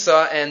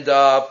Kisisa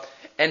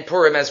and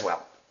Purim as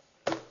well.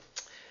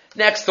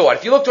 Next thought.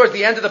 If you look towards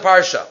the end of the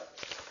parsha,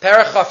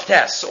 Perach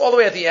Chavtes, all the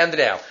way at the end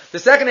now. The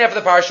second half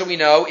of the parsha we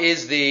know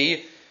is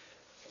the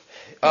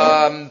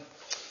avoda,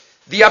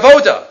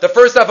 the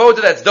first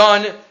avoda that's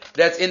done,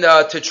 that's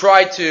to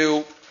try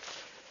to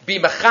be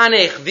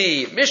mechanech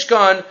the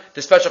Mishkan,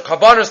 the special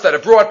kabbanos that are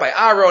brought by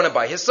Aaron and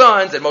by his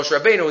sons, and Moshe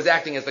Rabbeinu is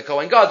acting as the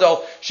Kohen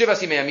Gadol,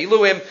 Shivas Yimei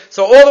Miluim.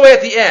 So all the way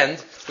at the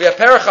end, we have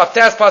Perach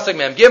Chavtes Pasuk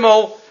Mem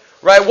Gimel,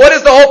 right? What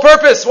is the whole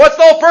purpose? What's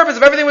the whole purpose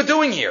of everything we're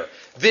doing here?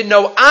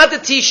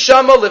 V'no'adati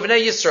shama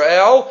livnei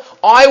Yisrael,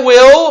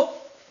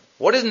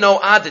 what does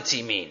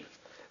no'adati mean?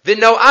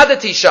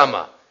 V'no'adati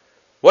shama.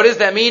 What does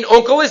that mean?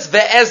 Onkelis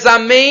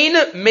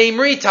ve'ezamein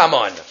meimri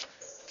taman.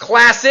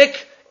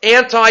 Classic,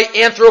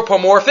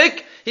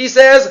 anti-anthropomorphic. He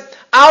says,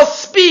 I'll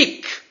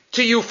speak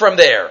to you from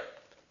there.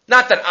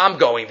 Not that I'm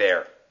going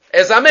there.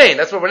 Ezamein.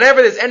 That's what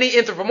whenever there's any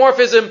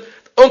anthropomorphism,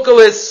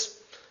 Onkelis,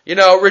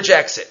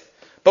 rejects it.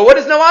 But what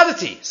is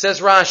no'adati?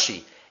 Says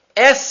Rashi.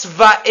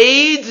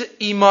 Esva'ed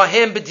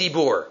imahem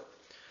b'dibur.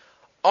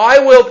 I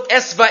will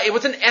esva'ed.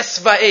 What's an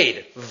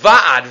esva'ed?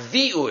 Va'ad,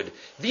 vi'ud.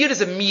 Vi'ud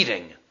is a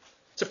meeting.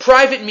 It's a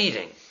private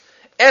meeting.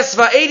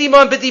 Esva'ed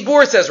imam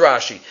b'dibur, says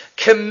Rashi.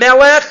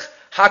 Kemelech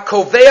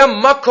hakovea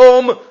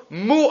makom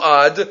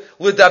mu'ad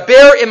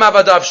l'daber im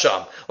avadav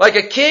sham. Like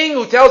a king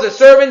who tells his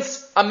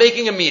servants, I'm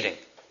making a meeting.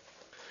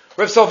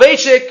 Rav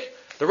Soloveitchik,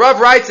 the Rav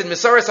writes in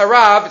Misaris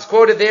HaRav, it's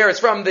quoted there, it's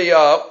from the,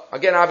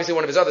 again, obviously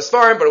one of his other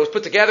Sfarim, but it was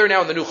put together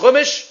now in the new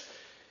Chumash.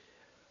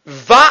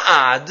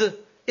 Va'ad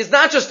is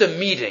not just a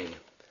meeting,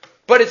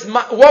 but it's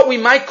what we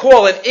might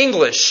call in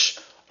English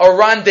a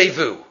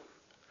rendezvous,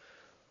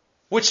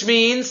 which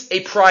means a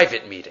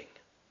private meeting.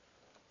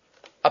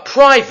 A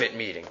private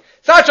meeting.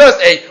 It's not just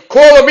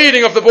call a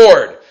meeting of the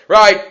board,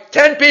 right?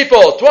 10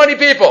 people, 20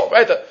 people,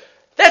 right?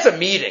 That's a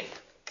meeting.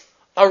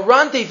 A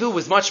rendezvous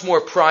is much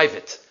more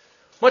private,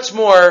 much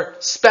more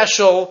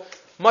special,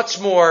 much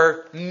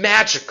more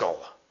magical.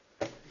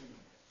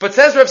 But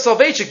says Rav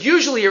Soloveitchik,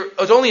 usually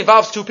it only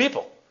involves 2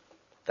 people.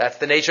 That's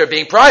the nature of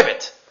being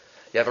private.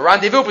 You have a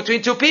rendezvous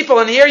between 2 people,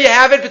 and here you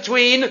have it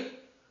between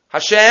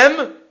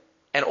Hashem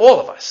and all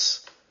of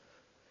us.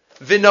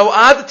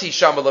 V'no'adati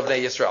shama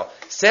l'vnei Yisrael.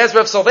 Says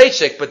Rav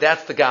Soloveitchik, but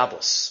that's the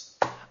Gablos.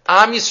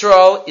 Am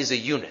Yisrael is a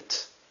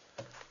unit.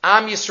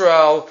 Am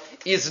Yisrael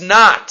is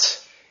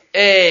not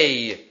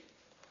a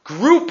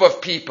group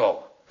of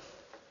people.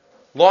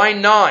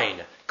 Line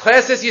 9.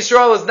 Classes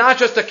Yisrael is not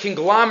just a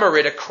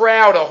conglomerate, a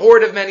crowd, a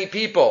horde of many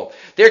people.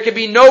 There can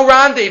be no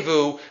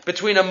rendezvous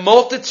between a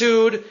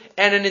multitude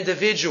and an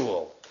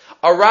individual.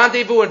 A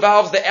rendezvous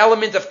involves the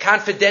element of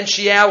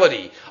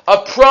confidentiality,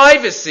 of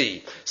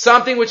privacy,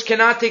 something which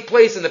cannot take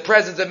place in the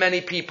presence of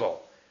many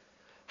people.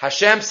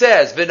 Hashem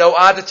says, V'no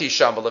adati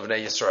sham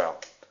b'levnei Yisrael.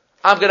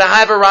 I'm going to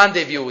have a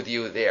rendezvous with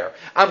you there.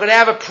 I'm going to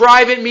have a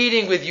private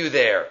meeting with you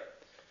there.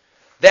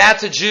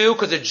 That's a Jew,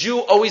 because a Jew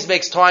always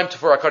makes time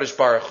for HaKadosh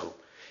Baruch Hu.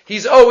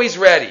 He's always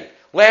ready.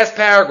 Last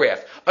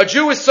paragraph. A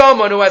Jew is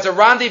someone who has a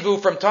rendezvous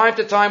from time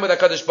to time with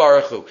HaKadosh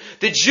Baruch Hu.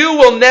 The Jew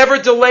will never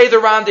delay the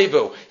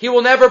rendezvous. He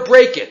will never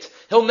break it.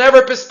 He'll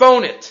never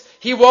postpone it.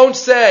 He won't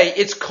say,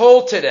 it's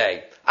cold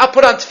today. I'll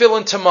put on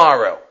tefillin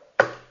tomorrow.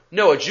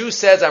 No, a Jew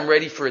says, I'm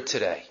ready for it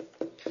today.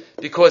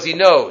 Because he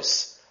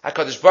knows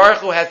HaKadosh Baruch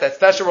Hu has that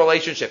special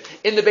relationship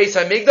in the Beis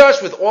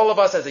HaMikdash with all of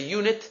us as a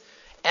unit,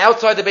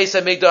 outside the Beis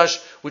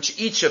HaMikdash,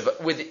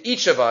 with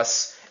each of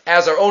us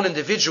as our own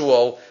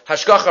individual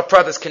Hashgacha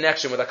Pratis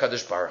connection with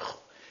HaKadosh Baruch Hu.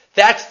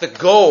 That's the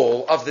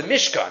goal of the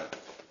Mishkan,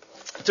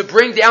 to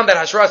bring down that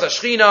Hashras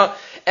HaShechina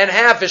and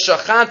have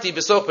V'shachanti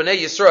B'soch B'nei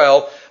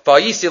Yisrael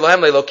V'ayisi Lohem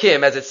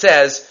Le'Elokim, as it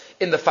says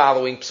in the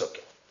following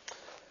psukim.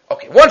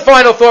 Okay, one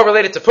final thought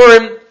related to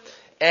Purim,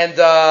 and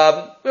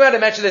we might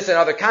have mentioned this in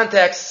other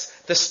contexts.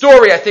 The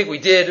story I think we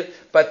did,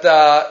 but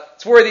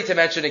it's worthy to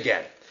mention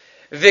again.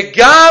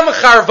 V'gam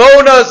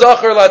Charvona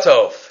Zocher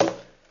Latov.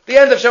 The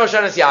end of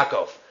Shoshanas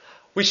Yaakov.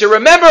 We should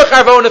remember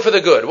Charvona for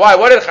the good. Why?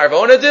 What did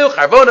Charvona do?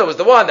 Charvona was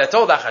the one that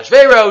told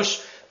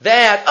Achashverosh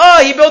that,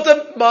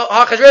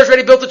 Achashverosh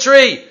already built a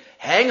tree.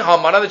 Hang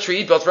Haman on the tree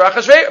he built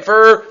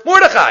for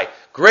Mordechai.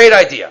 Great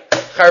idea.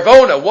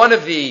 Charvona, one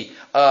of the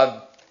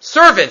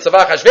servants of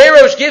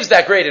Achashverosh, gives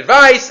that great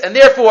advice, and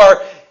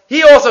therefore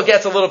he also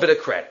gets a little bit of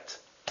credit.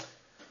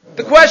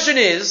 The question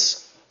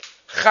is,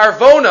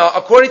 Charvona,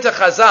 according to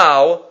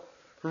Chazal,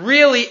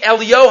 really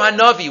Eliyahu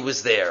Hanavi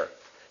was there,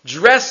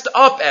 dressed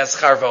up as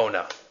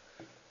Charvona.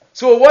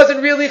 So it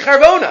wasn't really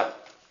Charvona.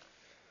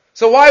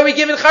 So why are we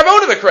giving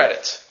Charvona the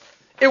credit?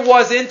 It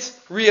wasn't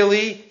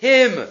really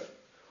him.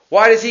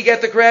 Why does he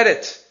get the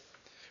credit?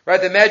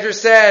 Right, the Medrash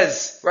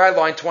says, right,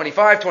 line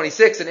 25,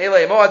 26, in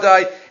Elei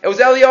Moadai, it was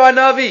Eliyahu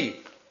Hanavi.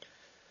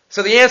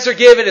 So the answer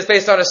given is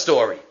based on a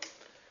story.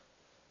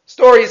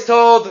 Story is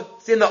told,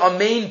 it's in the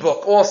Amen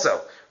book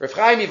also. Rav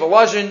Chaim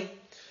Volozhin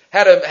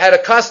had a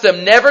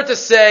custom never to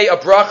say a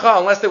bracha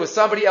unless there was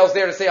somebody else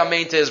there to say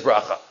Amen to his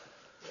bracha.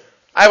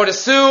 I would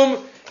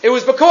assume it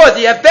was because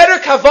you have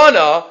better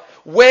kavana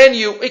when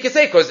you can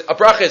say, because a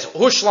bracha is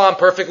hushlam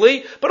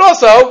perfectly, but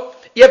also,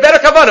 you have better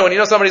kavana when you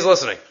know somebody's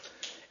listening.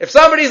 If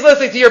somebody's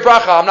listening to your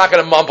bracha, I'm not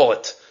going to mumble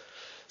it.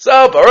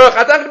 So, Baruch,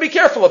 I'm going to be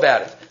careful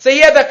about it. So he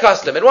had that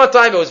custom. And one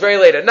time it was very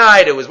late at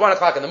night, it was 1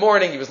 o'clock in the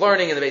morning, he was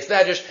learning in the Beis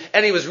Medrash,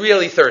 and he was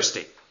really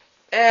thirsty.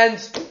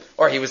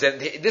 Or he was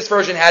in, this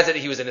version has it,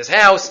 he was in his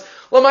house.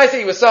 Lamaisa,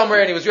 he was somewhere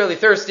and he was really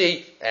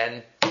thirsty,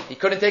 and he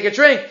couldn't take a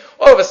drink.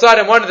 All of a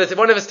sudden, one of his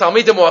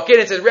Talmidim walked in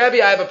and said,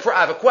 Rabbi, I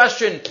have a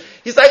question.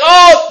 He's like,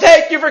 oh,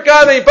 thank you for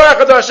coming.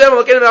 Baruch Atah Hashem,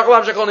 Elokeinu melech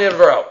haolam shekol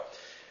nivro.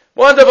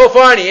 Wonderful,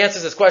 fine. He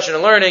answers his question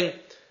and learning.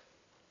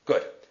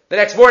 Good. The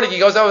next morning, he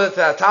goes over to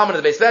the Talmud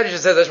of the Beis Medrash and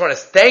says, I just want to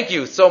thank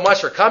you so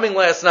much for coming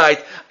last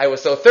night. I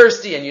was so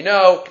thirsty, and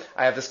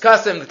I have this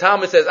custom. The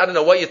Talmud says, I don't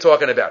know what you're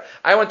talking about.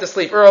 I went to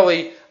sleep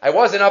early. I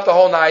wasn't up the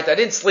whole night. I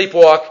didn't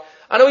sleepwalk.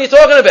 I know what you're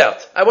talking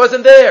about. I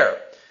wasn't there.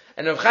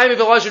 And Rav Chaim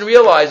Volozhin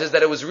realizes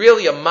that it was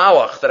really a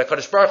malach that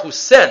HaKadosh Baruch Hu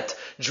sent,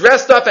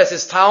 dressed up as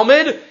his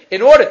Talmud,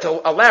 in order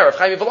to allow Rav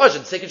Chaim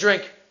Volozhin to take a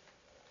drink.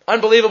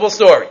 Unbelievable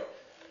story.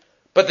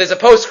 But there's a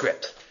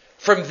postscript.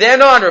 From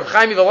then on, Rav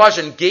Chaim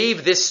Volozhin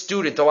gave this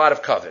student a lot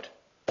of kavod.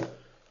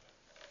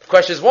 The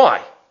question is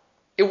why?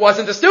 It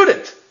wasn't the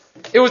student.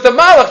 It was the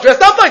malach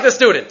dressed up like the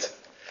student.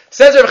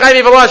 Says Rav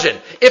Chaim Volozhin,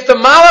 if the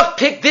malach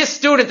picked this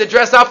student to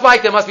dress up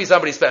like, there must be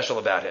somebody special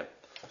about him.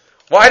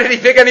 Why did he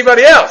pick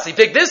anybody else? He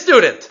picked this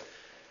student.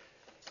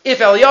 If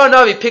Eliyahu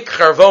Navi picked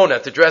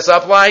Charvona to dress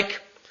up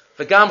like,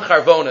 v'gam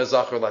Charvona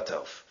zachor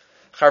latov.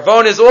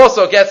 Charvona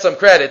also gets some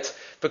credit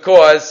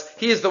because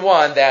he is the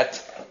one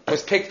that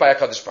was picked by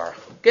HaKadosh Baruch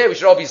Hu. Okay, we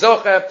should all be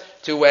zocheh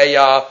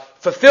to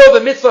fulfill the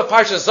mitzvah of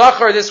Parshas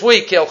Zachar this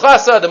week. Kel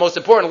Chasa, the most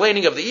important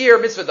laning of the year,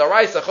 mitzvah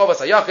daraisa chovas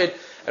hayachid,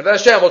 and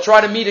Hashem, we'll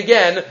try to meet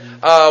again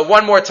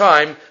one more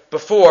time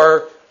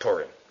before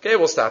Purim. Okay,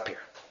 we'll stop here.